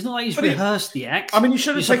he? He's not like he's But he- rehearsed the act. I mean, you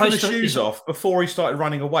should have You're taken the supposed to- shoes off before he started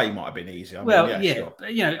running away. Might have been easier. I mean, Well,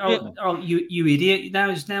 sure. Oh, you idiot!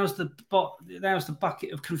 Now's the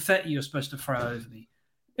bucket of confetti you're supposed to throw over me.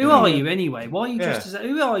 Who are you anyway? Why are you dressed as?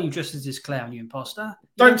 Who are you dressed as this clown? You imposter! You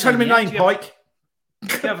Don't tell know him the your act. name, Pike. You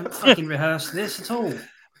haven't fucking rehearsed this at all.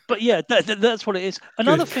 But yeah, that's what it is.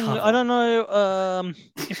 Another thing, cover. I don't know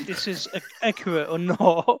if this is accurate or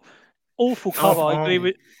not. Awful cover. I agree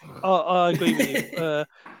with. I agree with you.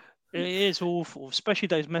 It is awful, especially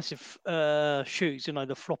those massive shoes.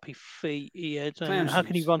 The floppy feet. Yeah, Clown how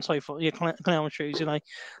can he shoes. run so far? Yeah, clown shoes.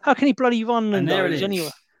 How can he bloody run in And there it those is. anyway?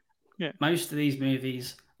 Yeah. Most of these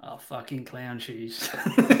movies are fucking clown shoes.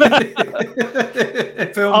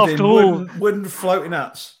 Filmed After in all- wooden floating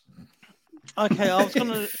huts. Okay, I was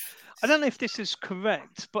gonna. I don't know if this is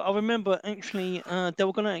correct, but I remember actually they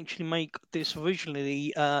were gonna actually make this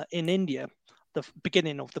originally in India, the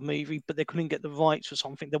beginning of the movie, but they couldn't get the rights or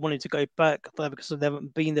something. They wanted to go back there because they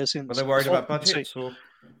haven't been there since. Were they worried about So- budgets? Or?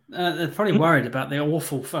 They're probably worried about the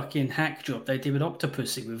awful fucking hack job they did with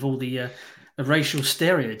Octopussy with all the racial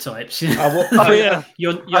stereotypes. Oh, yeah.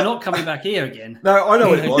 You're not coming back here again. No, I know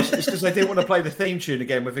what it was. It's because they didn't want to play the theme tune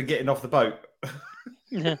again with him getting off the boat.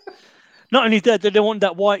 Yeah. Not only that, they want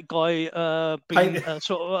that white guy being Painted.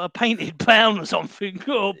 sort of a painted clown or something.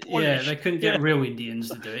 Or Yeah, polished. they couldn't get Yeah. real Indians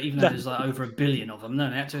to do it, even though there's like over 1 billion of them. No,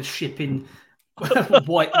 they had to ship in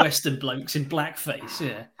white Western blokes in blackface.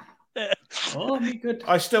 Yeah. Oh, me good.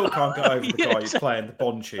 I still can't get over the guy Yes. playing the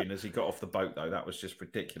Bond tune as he got off the boat, though. That was just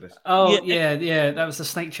ridiculous. Oh, Yeah. yeah. That was the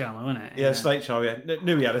Snake Charmer, wasn't it? Yeah, Snake Charmer. Yeah.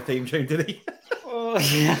 Knew he had a theme tune, did he? Oh,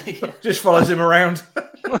 yeah. Just follows him around.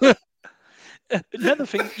 Another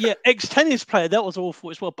thing, ex-tennis player, that was awful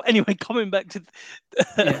as well. But anyway, coming back to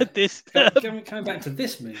this, coming back to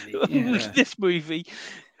this movie, this movie,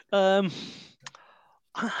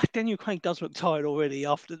 Daniel Craig does look tired already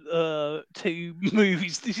after 2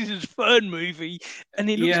 movies. This is his 3rd movie, and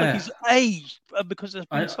it looks like he's aged because there's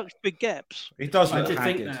been such big gaps. He does look I did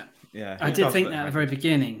haggard. think that. Yeah, I did think that at the very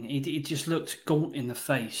beginning. He just looked gaunt in the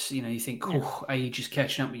face. You think, age is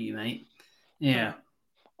catching up with you, mate. Yeah.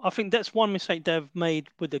 I think that's one mistake they've made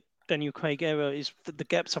with the Daniel Craig era is that the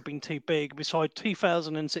gaps have been too big. Besides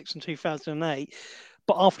 2006 and 2008,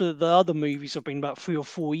 but after the other movies have been about 3 or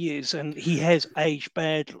 4 years, and he has aged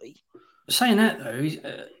badly. Saying that though,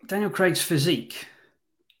 Daniel Craig's physique,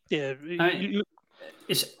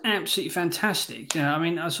 it's absolutely fantastic. I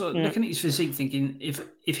mean, I was sort of looking at his physique, thinking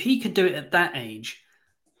if he could do it at that age,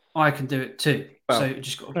 I can do it too. So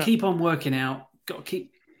just got to keep on working out. Got to keep.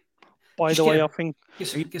 By the way, I think get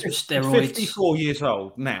some steroids. 54 years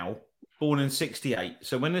old now, born in 68.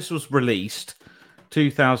 So when this was released,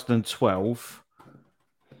 2012,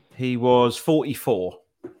 he was 44.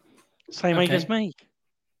 Same age as me.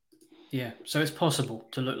 Yeah, so it's possible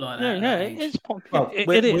to look like that. Yeah, it's possible.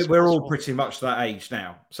 Well, we're all pretty much that age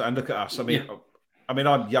now. So and look at us. I mean,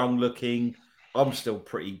 I'm young looking. I'm still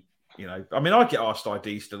pretty. I mean, I get asked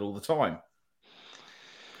ID still all the time.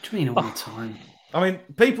 What do you mean all the time? I mean,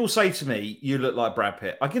 people say to me, "You look like Brad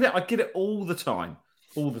Pitt." I get it all the time.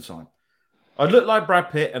 All the time. I look like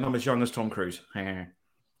Brad Pitt, and I'm as young as Tom Cruise.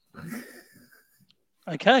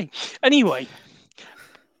 Okay. Anyway,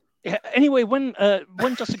 when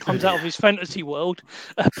Justin comes out of his fantasy world,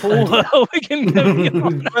 Paul, we can carry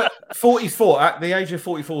on. 44 at the age of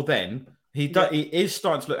 44, then he is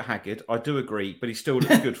starting to look haggard. I do agree, but he still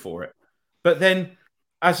looks good for it. But then,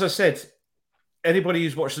 as I said, anybody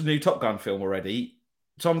who's watched the new Top Gun film already,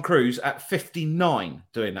 Tom Cruise at 59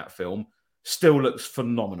 doing that film still looks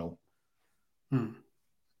phenomenal.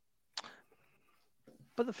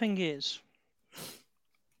 But the thing is,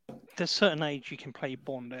 there's a certain age you can play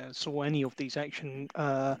Bond as, or any of these action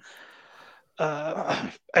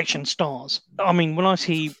stars. I mean, when I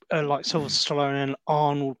see like Sylvester Stallone and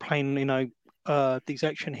Arnold playing, these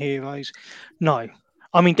action heroes, no.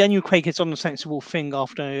 I mean, Daniel Craig is on the sensible thing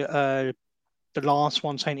after the last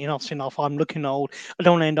one saying enough's enough. I'm looking old. I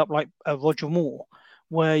don't want to end up like Roger Moore,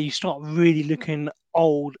 where you start really looking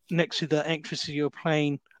old next to the actresses you're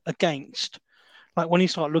playing against. Like when you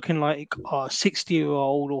start looking like a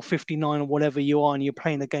 60-year-old or 59 or whatever you are, and you're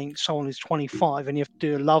playing against someone who's 25 and you have to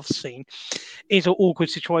do a love scene, it's an awkward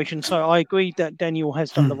situation. So I agree that Daniel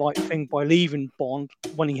has done the right thing by leaving Bond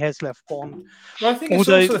when he has left Bond. Well, I think it's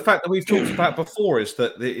also the fact that we've talked about before is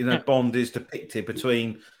that Bond is depicted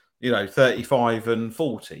between 35 and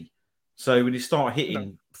 40. So when you start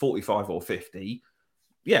hitting 45 or 50,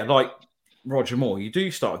 like Roger Moore, you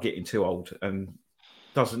do start getting too old and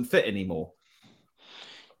doesn't fit anymore.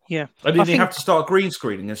 Yeah. And then you have to start green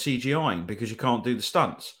screening and CGIing because you can't do the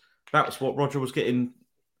stunts. That was what Roger was getting,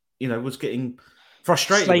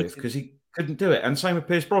 frustrated with because he couldn't do it. And same with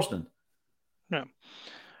Pierce Brosnan. No,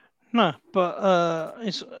 but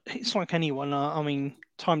it's like anyone. I mean,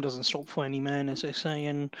 time doesn't stop for any man, as they say,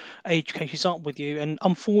 and age catches up with you. And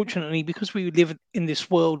unfortunately, because we live in this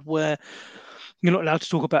world where you're not allowed to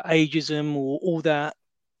talk about ageism or all that,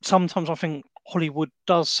 sometimes I think Hollywood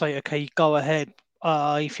does say, okay, go ahead.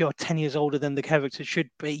 If you're 10 years older than the character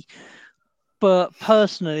should be. But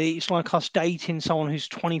personally, it's like us dating someone who's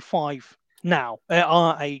 25 now, at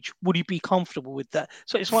our age. Would you be comfortable with that?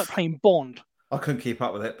 So it's like playing Bond. I couldn't keep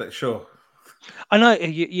up with it, but sure. I know,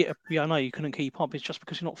 I know you couldn't keep up. It's just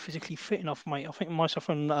because you're not physically fit enough, mate. I think myself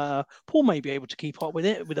and Paul may be able to keep up with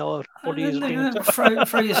it with our bodies.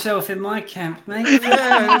 Throw yourself in my camp, mate.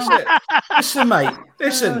 That's it. Listen, mate.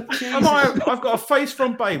 Listen, I've got a face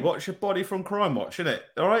from Baywatch, a body from Crime Watch, innit?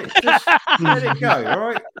 All right, just let it go. All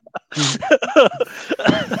right.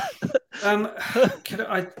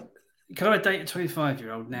 Could I date a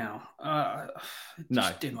 25-year-old now? No.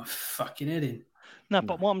 Just do my fucking head in. No,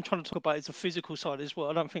 but what I'm trying to talk about is the physical side as well.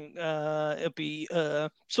 I don't think it'll be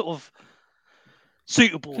sort of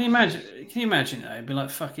suitable. Can you imagine though? It'd be like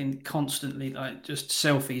fucking constantly like just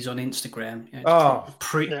selfies on Instagram.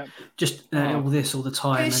 Just all this all the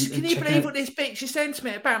time. Can you believe what this bitch you sent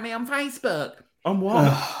me about me on Facebook? On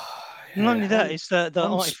what? Not only that, it's the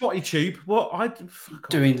Spotty Tube. What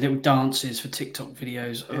doing little dances for TikTok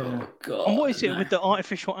videos. Oh god! And what is it with the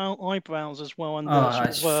artificial eyebrows as well, and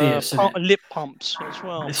it's fierce, lip pumps as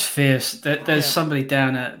well? It's fierce. There's somebody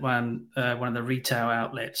down at one of the retail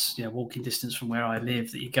outlets, walking distance from where I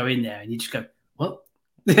live, that you go in there and you just go, what?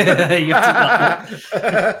 You have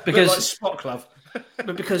to, because like Spot Club.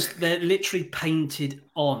 But because they're literally painted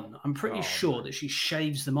on. I'm pretty Oh, sure no. that she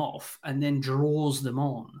shaves them off and then draws them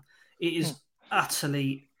on. It is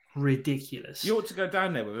utterly ridiculous. You ought to go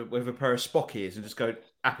down there with a pair of Spock ears and just go,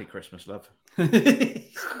 "Happy Christmas, love."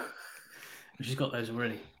 She's got those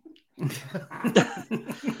already. Well,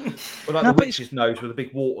 like the witch's nose with a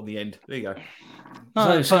big wart on the end. There you go.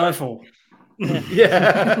 So Skyfall.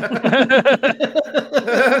 Yeah.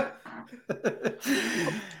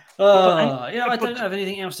 I don't have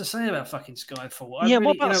anything else to say about fucking Skyfall.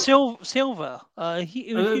 What about Silver?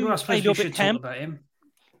 He I suppose played we a bit should talk camp. about him.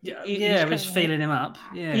 Yeah, He was feeling him up.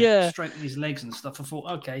 Yeah. Straightening his legs and stuff. I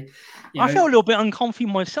thought, okay. I felt a little bit uncomfy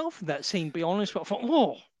myself in that scene, to be honest. But I thought,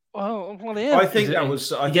 what the hell? I think that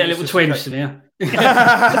was. You get a little twinge to me.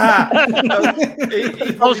 I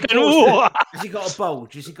was going, Has he got a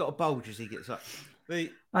bulge? Has he got a bulge as he gets up?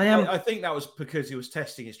 I think that was because he was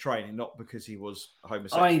testing his training, not because he was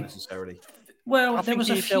homosexual necessarily. Well, there was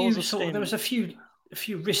a few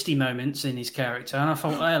wristy moments in his character, and I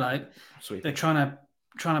thought, hello, Sweet. They're trying to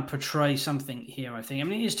portray something here. I think. I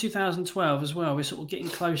mean, it is 2012 as well. We're sort of getting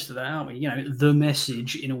close to that, aren't we? You know, the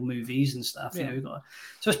message in all movies and stuff. Yeah. You know,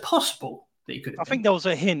 so it's possible that he could. I think there was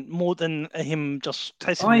a hint more than him just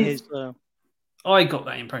testing his. I got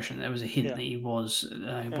that impression. There was a hint that he was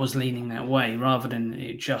leaning that way rather than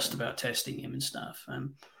it just about testing him and stuff.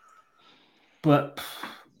 But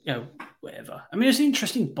you know, whatever. I mean, it's an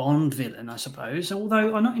interesting Bond villain, I suppose.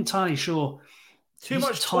 Although I'm not entirely sure. Too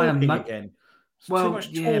much talking again. Well, too much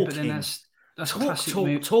yeah, talking. but then that's classic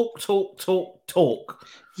talk.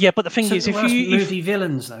 Yeah, but the thing is, that's movie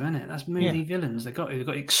villains, though, isn't it? That's movie villains. They've got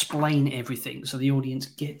to explain everything so the audience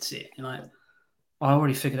gets it. You're like, I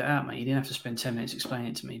already figured it out, mate. You didn't have to spend 10 minutes explaining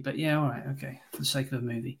it to me. But yeah, all right, okay, for the sake of a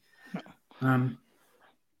movie. Bond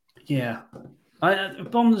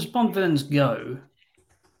villains go.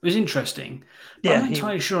 It was interesting. But I'm not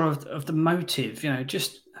entirely sure of the motive. You know,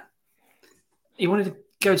 just he wanted to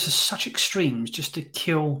go to such extremes just to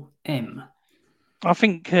kill M. I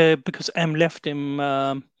think because M left him.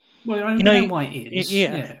 Well, I know why it is.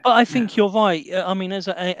 Yeah. But I think you're right. I mean, as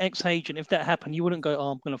an ex-agent, if that happened, you wouldn't go,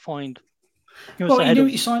 "Oh, I'm going to find." He knew what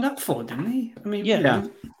he signed up for, didn't he? I mean,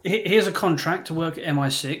 here's a contract to work at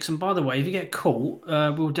MI6, and by the way, if you get caught,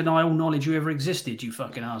 we'll deny all knowledge you ever existed, you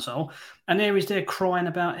fucking arsehole. And there he's there crying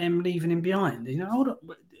about M leaving him behind. You know, hold on,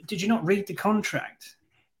 did you not read the contract?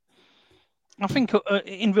 I think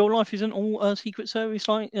in real life, isn't all secret services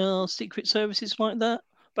like that?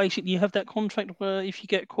 Basically, you have that contract where if you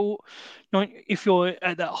get caught, if you're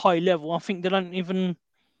at that high level, I think they don't even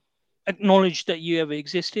acknowledge that you ever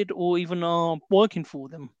existed or even are working for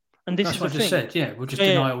them. And this That's is what I just said. Yeah, we'll just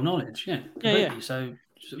deny all knowledge. Yeah, completely. Yeah. So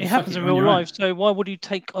it happens in real life. So why would you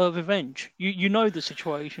take revenge? You know the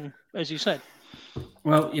situation, as you said.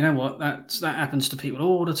 Well, you know what? That happens to people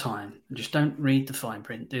all the time. They just don't read the fine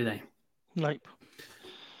print, do they? Nope.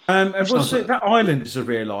 And that island is a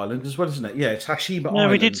real island as well, isn't it? Yeah, it's Hashima Island. No,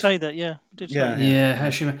 we did say that. Yeah,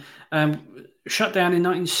 Hashima. Shut down in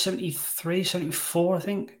 1973, 74, I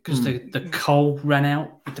think, because the coal ran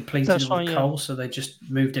out, depleted all the coal, so they just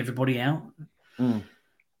moved everybody out.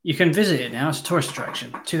 You can visit it now. It's a tourist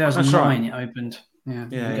attraction. 2009 it opened. Yeah, you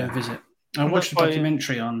can go visit. I watched a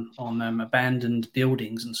documentary on abandoned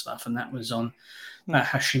buildings and stuff, and that was on that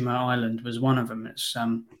Hashima Island was one of them.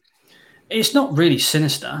 It's not really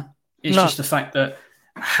sinister. It's just the fact that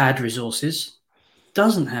had resources,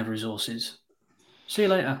 doesn't have resources. See you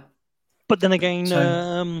later. But then again,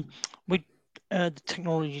 with the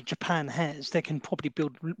technology Japan has, they can probably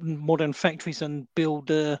build modern factories and build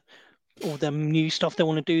all the new stuff they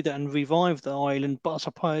want to do that and revive the island. But I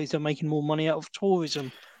suppose they're making more money out of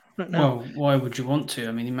tourism. Well, why would you want to?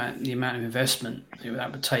 I mean, the amount of investment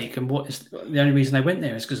that would take, and what is the only reason they went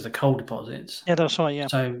there is because of the coal deposits. Yeah, that's right. Yeah.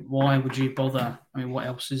 So why would you bother? I mean, what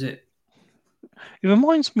else is it? It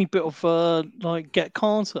reminds me a bit of like Get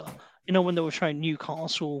Carter. You know, when they were showing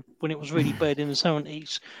Newcastle when it was really bad in the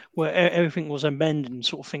 70s, where everything was abandoned,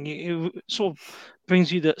 sort of thing. It sort of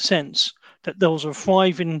brings you that sense that there was a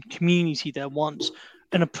thriving community there once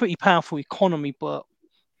and a pretty powerful economy, but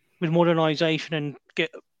with modernisation and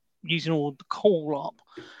using all the coal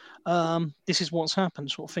up, this is what's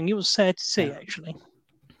happened, sort of thing. It was sad to see, actually.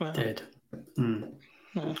 Dead.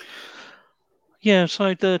 Yeah,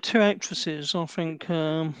 so the two actresses, I think,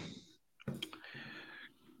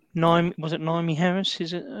 Naomi Harris?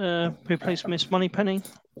 Is it who plays Miss Moneypenny?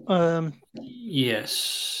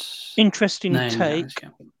 Yes. Interesting take.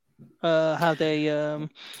 How they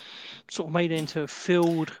sort of made it into a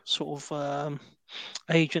field sort of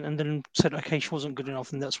agent, and then said, okay, she wasn't good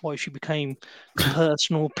enough, and that's why she became the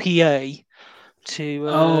personal PA to.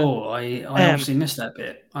 I obviously missed that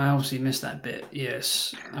bit.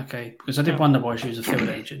 Yes. Okay. Because I did wonder why she was a field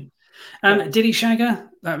agent. Did he shag her?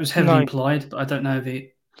 That was heavily implied, but I don't know if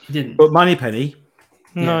he didn't. But Moneypenny.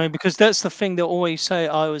 No, because that's the thing they always say.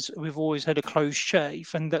 We've always had a close shave,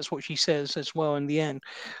 and that's what she says as well in the end.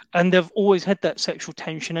 And they've always had that sexual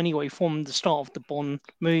tension anyway from the start of the Bond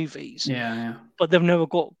movies. Yeah. But they've never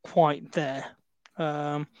got quite there.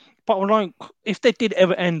 But like, if they did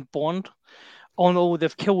ever end Bond,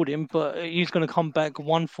 they've killed him, but he's going to come back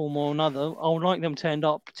one form or another. I would like them to end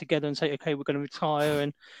up together and say, okay, we're going to retire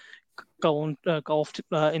and go off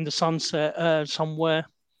in the sunset somewhere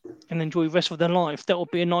and enjoy the rest of their life. That would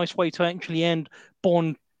be a nice way to actually end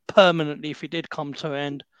Bond permanently if it did come to an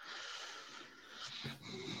end.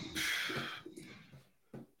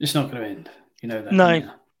 It's not going to end. You know that.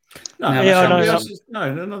 No.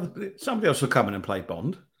 Somebody else will come in and play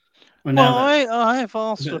Bond. I have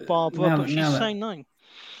asked Barbara, but she's saying no.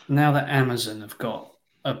 Now that Amazon have got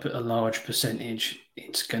a large percentage,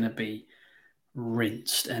 it's going to be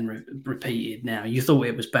rinsed and repeated now. You thought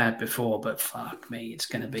it was bad before, but fuck me, it's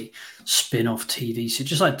going to be spin-off TV. So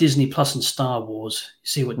just like Disney Plus and Star Wars, you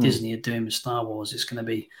see what Disney are doing with Star Wars. It's going to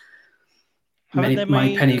be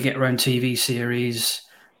Moneypenny will get their own TV series.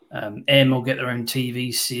 M will get their own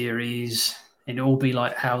TV series. And it'll all be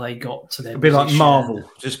like how they got to their. It'll be like Marvel,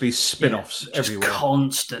 just be spin-offs everywhere.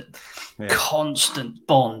 Constant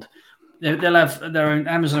Bond. They'll have their own.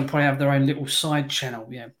 Amazon will probably have their own little side channel.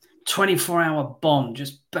 24-hour Bond,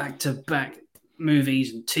 just back-to-back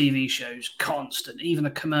movies and TV shows, constant. Even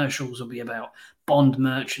the commercials will be about Bond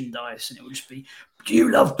merchandise, and it will just be, do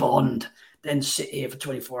you love Bond? Then sit here for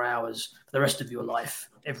 24 hours for the rest of your life,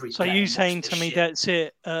 every day. So you saying to me that's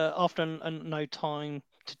it, after No Time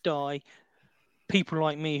to Die, people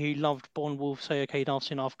like me who loved Bond will say, okay,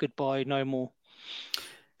 that's enough, goodbye, no more.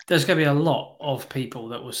 There's going to be a lot of people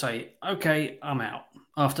that will say, okay, I'm out.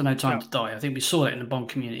 After No Time to Die. I think we saw it in the Bond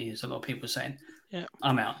community. There's a lot of people saying,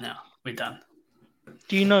 I'm out now. We're done.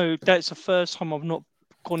 Do you know that's the first time I've not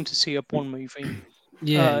gone to see a Bond movie?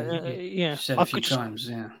 Yeah. Said a few times,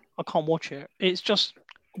 yeah. I can't watch it. It's just,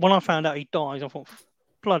 when I found out he dies, I thought,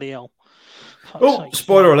 bloody hell.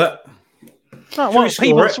 Spoiler alert. No,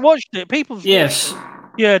 people's watched it. Yes.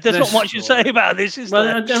 Yeah, there's not much to say about this, is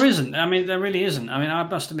there? There isn't. I mean, there really isn't. I mean, I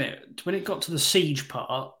must admit, when it got to the siege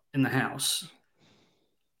part in the house,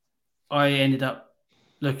 I ended up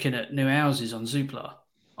looking at new houses on Zoopla.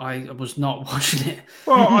 I was not watching it.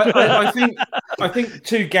 Well, I think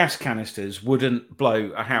 2 gas canisters wouldn't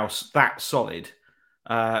blow a house that solid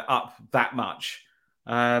up that much.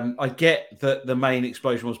 I get that the main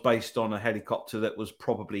explosion was based on a helicopter that was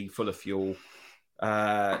probably full of fuel.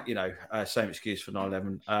 Same excuse for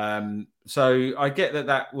 9/11. So I get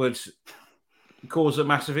that would cause a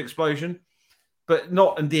massive explosion, but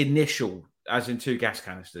not in the initial, as in 2 gas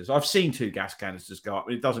canisters. I've seen 2 gas canisters go up,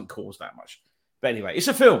 and it doesn't cause that much. But anyway, it's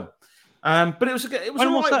a film. But it was all right. It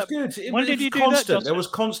was good. It was constant. There was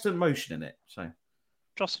constant motion in it. So,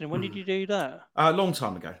 Justin, when did you do that? A long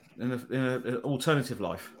time ago, in an alternative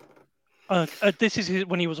life. This is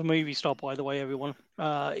when he was a movie star, by the way, everyone.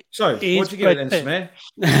 So, what did you give it then,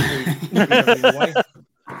 Samir?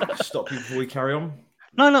 Stop you before we carry on.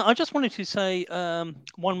 No, I just wanted to say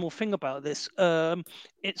one more thing about this.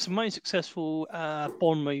 It's the most successful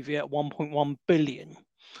Bond movie at 1.1 billion.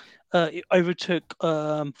 It overtook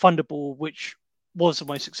Thunderball, which was the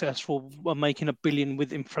most successful, making $1 billion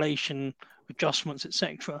with inflation adjustments,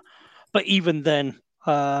 etc. But even then,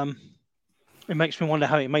 it makes me wonder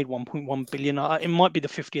how it made 1.1 billion. It might be the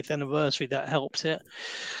 50th anniversary that helps it.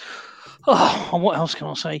 Oh, what else can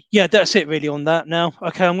I say? Yeah, that's it really on that now.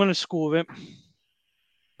 Okay, I'm going to score it.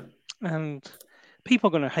 And people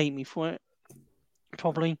are going to hate me for it,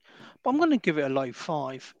 probably. But I'm going to give it a low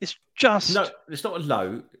 5. It's just... No, it's not a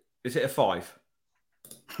low. Is it a 5?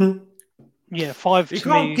 Yeah, 5 you to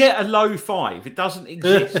me. You can't get a low 5. It doesn't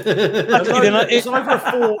exist. It's either a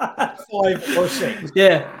 4, 5, or 6.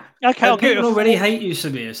 Yeah. Okay, I'll give it a 4. already hate you,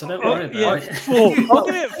 Samir, so don't worry about it. 4. I'll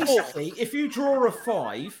give it a 4. If you draw a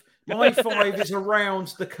 5, my 5 is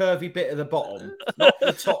around the curvy bit at the bottom, not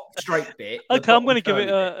the top straight bit. Okay, I'm going to give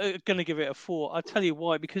it a 4. I'll tell you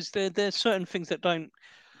why, because there's certain things that don't.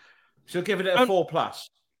 So give it a 4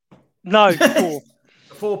 plus. No, 4.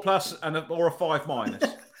 A 4 plus or a 5 minus.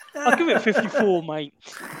 I'll give it a 54, mate.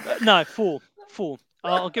 No, 4.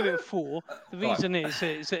 I'll give it a 4. The reason is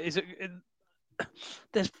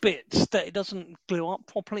there's bits that it doesn't glue up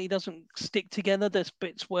properly. It doesn't stick together. There's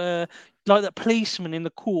bits where, like that policeman in the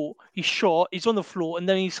court, he's shot, he's on the floor, and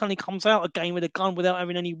then he suddenly comes out again with a gun without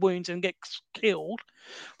having any wounds and gets killed.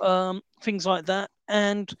 Things like that.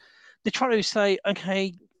 And they try to say,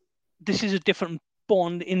 okay, this is a different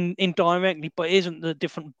Bond indirectly, but it isn't the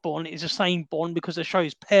different Bond. It's the same Bond because they show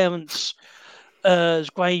his parents'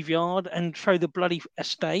 graveyard and show the bloody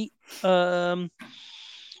estate. And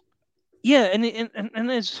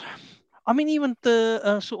there's, I mean, even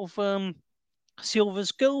the sort of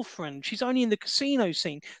Silver's girlfriend. She's only in the casino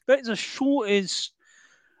scene. That is the shortest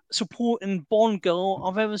supporting Bond girl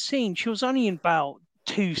I've ever seen. She was only in about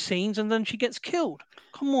 2 scenes, and then she gets killed.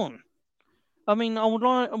 Come on. I mean, I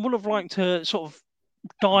would have liked to sort of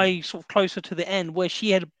die sort of closer to the end where she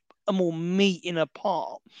had a more meat in her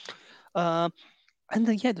part. And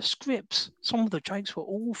then the scripts, some of the jokes were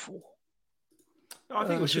awful. I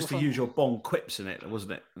think it was just the usual Bond quips in it,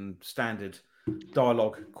 wasn't it? And standard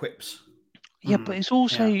dialogue quips. Yeah, but it's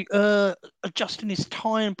also adjusting his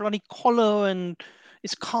tie and bloody collar and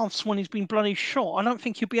his cuffs when he's been bloody shot. I don't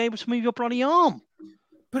think you'll be able to move your bloody arm.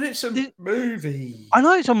 But it's a movie. I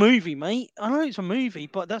know it's a movie, mate. I know it's a movie,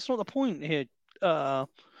 but that's not the point here. Now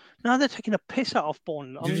they're taking a piss out of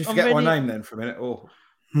Bond. Did you forget my name then for a minute? Oh.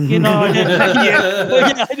 You know, I did.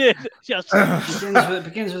 Yeah, I did. Just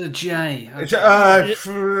begins with a J.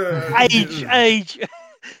 Age.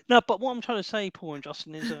 No, but what I'm trying to say, Paul and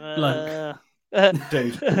Justin, is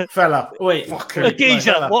dude, fella, wait,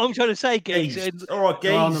 geezer. Fella. What I'm trying to say, geezer. All right,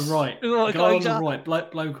 geezer. Guy on the right. Guy on the right.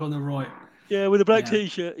 Bloke on the right. Yeah, with a black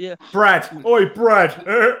t-shirt. Yeah. Brad. Oi, Brad.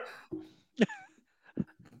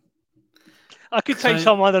 I could take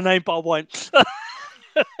some other name, but I won't.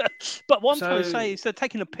 But what I'm trying to say is they're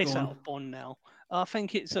taking a piss out of Bond now. I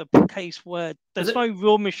think it's a case where there's no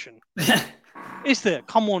real mission. Is there?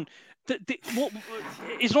 Come on.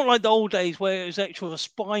 It's not like the old days where it was actually a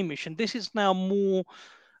spy mission. This is now more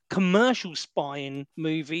commercial spying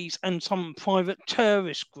movies and some private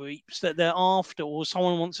terrorist groups that they're after, or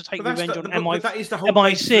someone wants to take revenge on MI6. That is the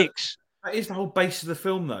whole base of the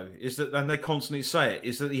film, though, is that, and they constantly say it,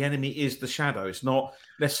 is that the enemy is the shadow. It's not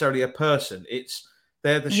necessarily a person.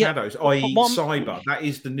 They're the shadows, i.e. cyber. That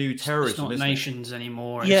is the new terrorism. It's not nations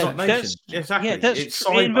anymore. Yeah, it's not nations. Exactly. Yeah, it's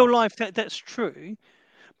cyber. In real life, that's true.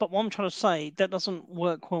 But what I'm trying to say, that doesn't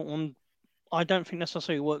work well on. I don't think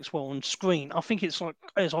necessarily works well on screen. I think it's like,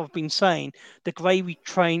 as I've been saying, the gravy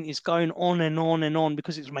train is going on and on and on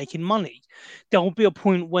because it's making money. There will be a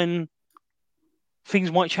point when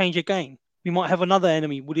things might change again. We might have another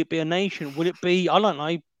enemy. Would it be a nation? Would it be, I don't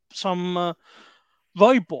know, some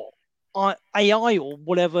robot, AI or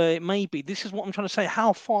whatever it may be? This is what I'm trying to say.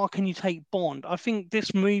 How far can you take Bond? I think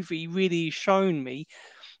this movie really has shown me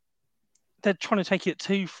they're trying to take it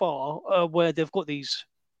too far, where they've got these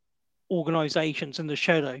organizations in the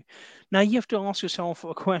shadow. Now you have to ask yourself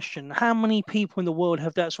a question: how many people in the world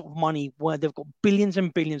have that sort of money where they've got billions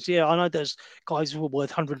and billions? Yeah, I know there's guys who are worth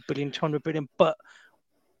 100 billion, 200 billion, but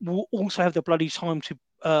will also have the bloody time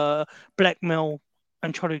to blackmail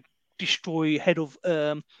and try to destroy head of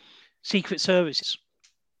secret services.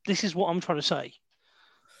 This is what I'm trying to say.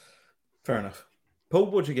 Fair enough. Paul,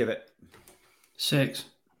 what'd you give it? 6.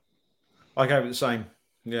 I gave it the same.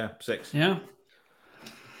 Yeah, 6. Yeah.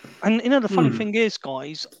 And the funny thing is,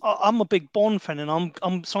 guys, I'm a big Bond fan, and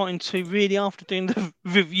I'm starting to really, after doing the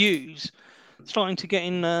reviews, starting to get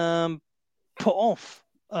put off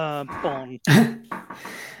Bond. I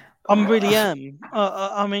really am.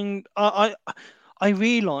 I mean, I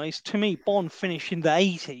realised, to me, Bond finished in the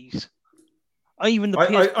 80s. I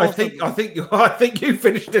think you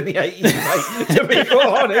finished in the 80s, mate, to be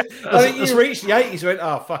quite honest. I think you reached the 80s and went,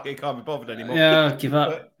 oh, fuck it, can't be bothered anymore. Yeah, give up.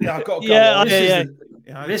 But, yeah, I've got to go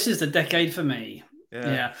on. This is the decade for me.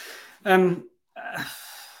 Yeah.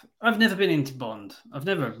 I've never been into Bond. I've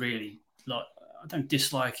never really, I don't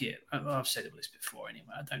dislike it. I've said this before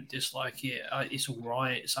anyway. I don't dislike it. It's all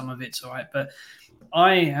right. Some of it's all right. But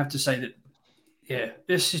I have to say that, yeah,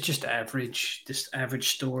 this is just average. This average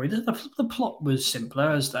story. The plot was simpler,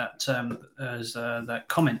 as that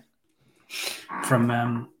comment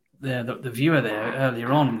from the viewer there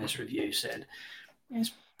earlier on in this review said.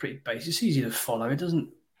 It's pretty basic. It's easy to follow. It doesn't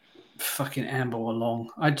fucking amble along.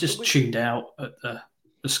 I just tuned out at the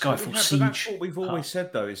Skyfall Siege. That's what we've always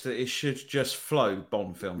said, though, is that it should just flow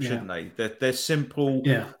Bond films, shouldn't they? They're simple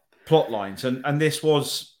plot lines, and this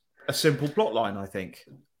was a simple plot line, I think.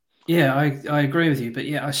 Yeah, I agree with you, but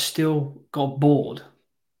I still got bored.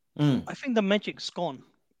 I think the magic's gone.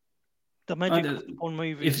 The magic of the Bond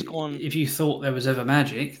movie is gone. If you thought there was ever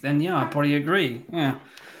magic, then I probably agree. Yeah,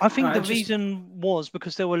 I think the reason was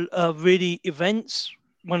because there were really events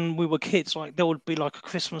when we were kids. Like there would be like a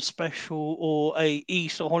Christmas special or a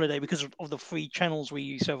Easter holiday because of the 3 channels we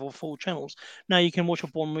used to have, or 4 channels. Now you can watch a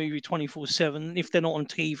Bond movie 24/7. If they're not on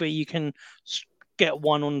TV, you can get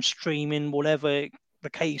one on streaming, whatever. the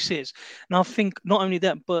case is. And I think not only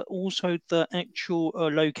that, but also the actual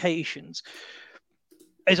locations.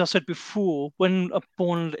 As I said before, when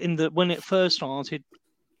when it first started,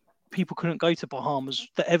 people couldn't go to Bahamas.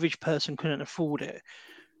 The average person couldn't afford it.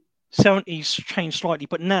 70s changed slightly,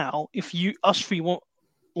 but now if us three want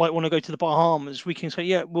to go to the Bahamas, we can say,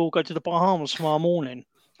 yeah, we'll go to the Bahamas tomorrow morning,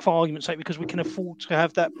 for argument's sake, because we can afford to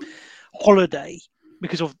have that holiday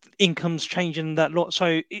because of incomes changing that lot.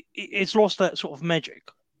 So it's lost that sort of magic.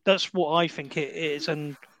 That's what I think it is,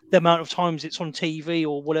 and the amount of times it's on TV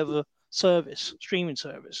or whatever streaming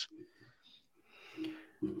service.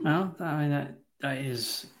 Well, I mean that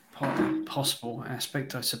is possible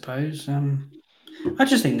aspect, I suppose. I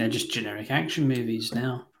just think they're just generic action movies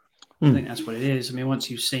now. I think that's what it is. I mean, once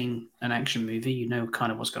you've seen an action movie, you know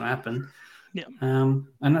kind of what's going to happen. Yeah.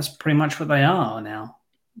 And that's pretty much what they are now.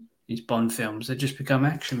 These Bond films, they just become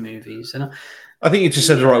action movies. And I think you just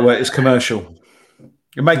said the right word. It's commercial.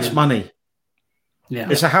 It makes money. Yeah.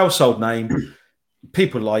 It's a household name.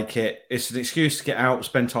 People like it. It's an excuse to get out,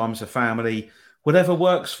 spend time as a family, whatever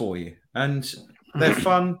works for you. And they're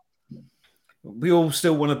fun. We all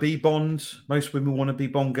still want to be Bond. Most women want to be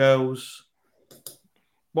Bond girls.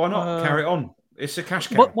 Why not carry it on? It's a cash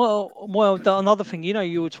cow. Well. Another thing,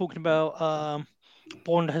 you were talking about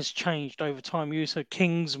Bond has changed over time. You said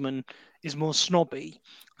Kingsman is more snobby,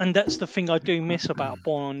 and that's the thing I do miss about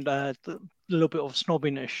Bond. The little bit of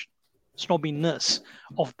snobbiness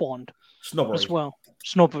of Bond Snobbery as well.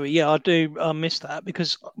 Snobbery, yeah, I do miss that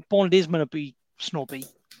because Bond is meant to be snobby.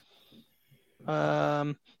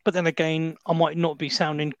 But then again, I might not be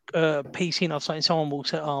sounding PC enough. So someone will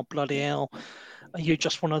say, "Oh, bloody hell, you're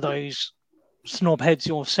just one of those snob heads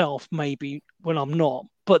yourself," maybe, when I'm not.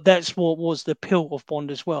 But that's what was the appeal of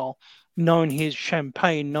Bond as well. Knowing his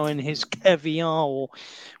champagne, knowing his caviar or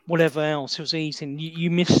whatever else he was eating. You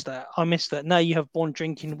miss that. I miss that. Now you have Bond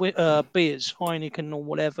drinking beers, Heineken or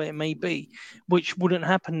whatever it may be, which wouldn't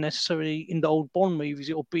happen necessarily in the old Bond movies.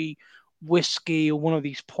 It would be whiskey or one of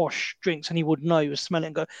these posh drinks, and he would know, he would smell it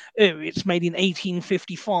and go, "Oh, it's made in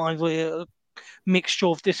 1855, a mixture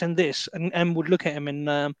of this and this," and would look at him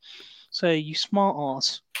and say, "You smart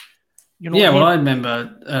ass." Well, I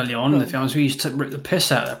remember early on in the films we used to rip the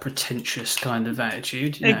piss out of that pretentious kind of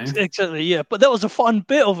attitude. Exactly, yeah. But that was a fun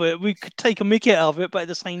bit of it. We could take a mickey out of it, but at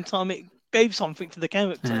the same time, it gave something to the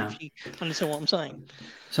character. Yeah. If you understand what I'm saying.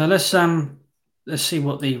 So let's see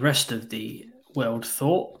what the rest of the world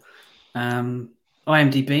thought.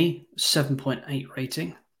 IMDb 7.8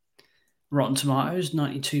 rating. Rotten Tomatoes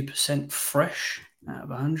 92% fresh out of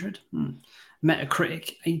 100.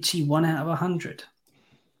 Metacritic 81 out of 100.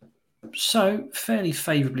 So fairly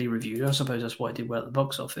favourably reviewed. I suppose that's why it did well at the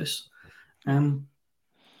box office. And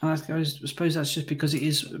I suppose that's just because it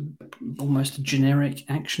is almost a generic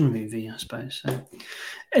action movie, I suppose. So,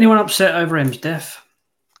 anyone upset over M's death?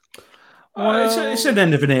 It's an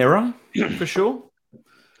end of an era, for sure.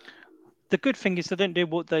 The good thing is they don't do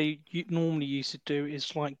what they normally used to do,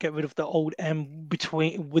 is like get rid of the old M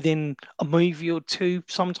within a movie or two,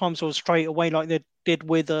 sometimes, or straight away, like they did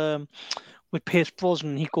with Pierce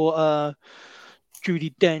Brosnan. He got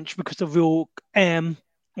Judi Dench, because the real M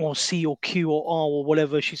or C or Q or R or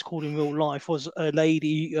whatever she's called in real life was a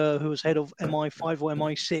lady who was head of MI5 or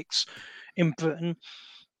MI6 in Britain.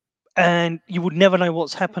 And you would never know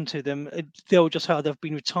what's happened to them. They'll just how they've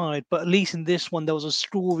been retired. But at least in this one, there was a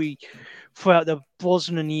story throughout the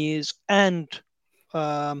Brosnan years and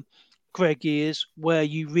Greg years where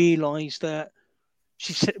you realise that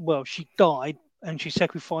she died and she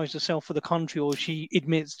sacrificed herself for the country, or she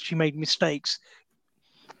admits she made mistakes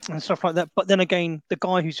and stuff like that. But then again, the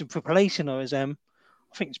guy who's replacing her as M,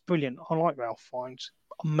 I think it's brilliant. I like Ralph Fiennes.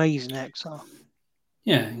 Amazing actor.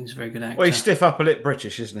 Yeah, he's a very good actor. Well, he's stiff upper lip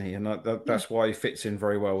British, isn't he? And that's why he fits in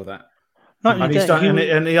very well with that. And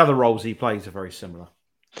the other roles he plays are very similar.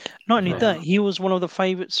 Not only that, he was one of the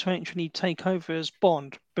favourites to actually take over as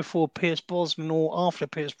Bond before Pierce Brosnan or after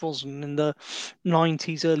Pierce Brosnan in the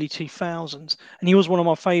 90s, early 2000s. And he was one of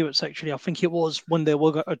my favourites, actually. I think it was when they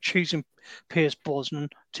were choosing Pierce Brosnan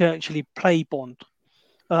to actually play Bond,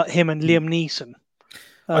 him and Liam Neeson.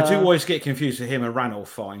 I do always get confused with him and Ranulph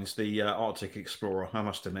Fiennes, the Arctic explorer, I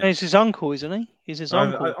must admit. He's his uncle, isn't he? He's his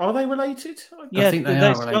uncle. Are they related? Yeah, I think they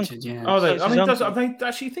are related, yeah. Are they? I mean,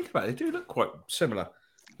 actually think about it, they do look quite similar.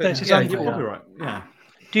 That's his uncle. You're probably right. Yeah.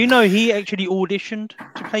 Do you know he actually auditioned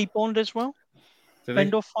to play Bond as well?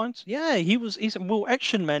 Randolph Fiennes? Yeah, he's a real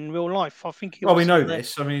action man in real life. I think. We know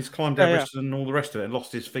this. I mean, he's climbed Everest and all the rest of it, and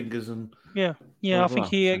lost his fingers and. Yeah. I think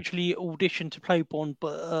he actually auditioned to play Bond,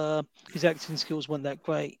 but his acting skills weren't that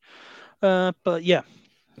great. But yeah.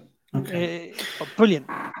 Okay. Brilliant.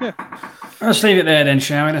 Yeah. Let's leave it there then,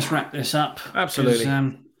 shall we? Let's wrap this up. Absolutely.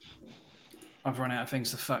 'Cause, I've run out of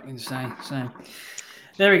things to fucking say. So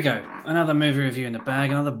there we go. Another movie review in the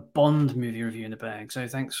bag. Another Bond movie review in the bag. So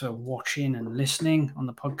thanks for watching and listening on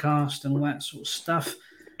the podcast and all that sort of stuff.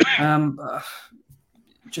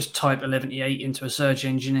 Just type 1188 into a search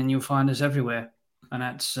engine and you'll find us everywhere. And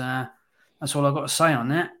that's all I've got to say on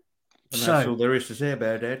that. And that's all there is to say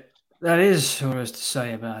about it. That is all there is to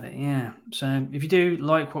say about it, yeah. So if you do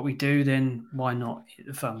like what we do, then why not hit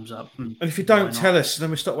the thumbs up? And if you don't tell us, then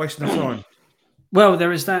we stop wasting our time. Well,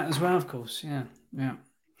 there is that as well, of course, yeah.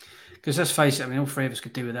 Because let's face it, I mean, all three of us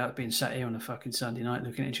could do without being sat here on a fucking Sunday night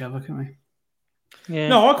looking at each other, couldn't we? Yeah.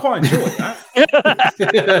 No, I quite enjoyed that.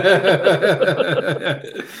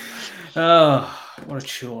 Oh, what a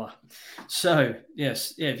chore. So,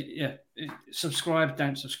 yes, yeah. Subscribe,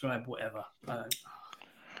 don't subscribe, whatever.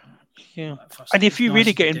 Yeah. And if you're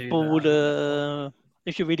really getting bored,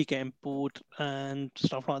 and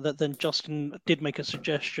stuff like that, then Justin did make a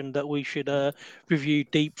suggestion that we should review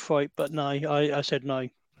Deep Throat, but no, I said no.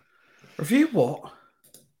 Review what?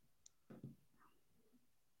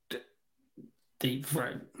 Deep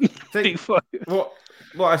Throat. Deep Throat.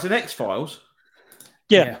 What as an X-Files?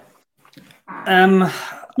 Yeah.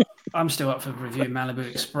 I'm still up for review Malibu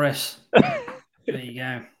Express. There you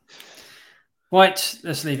go. Right,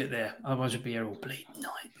 let's leave it there. Otherwise, we'll be here all bleeding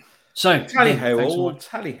night. So, Tally ho, all.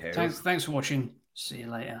 Tally ho. Thanks for watching. See you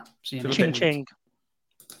later. See you Ching ching.